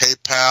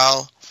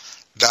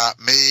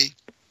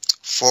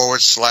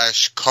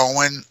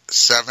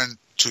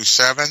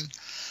 PayPal.me/Cohen727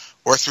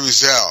 or through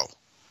Zelle.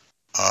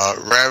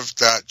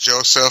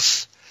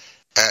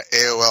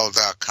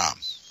 rev.joseph@aol.com.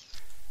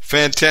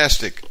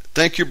 Fantastic.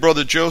 Thank you,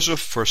 Brother Joseph,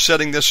 for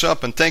setting this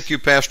up, and thank you,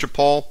 Pastor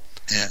Paul,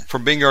 for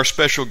being our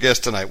special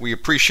guest tonight. We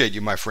appreciate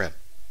you, my friend.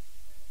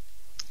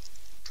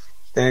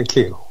 Thank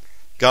you.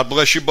 God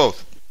bless you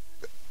both.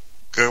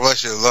 God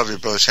bless you. Love you,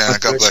 Brother Shannon.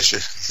 God bless you.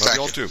 Love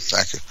you all too.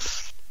 Thank you.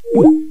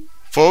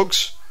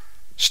 Folks,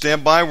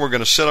 stand by. We're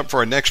going to set up for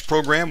our next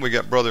program. We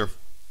got Brother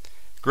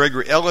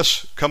Gregory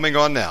Ellis coming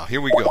on now.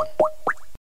 Here we go.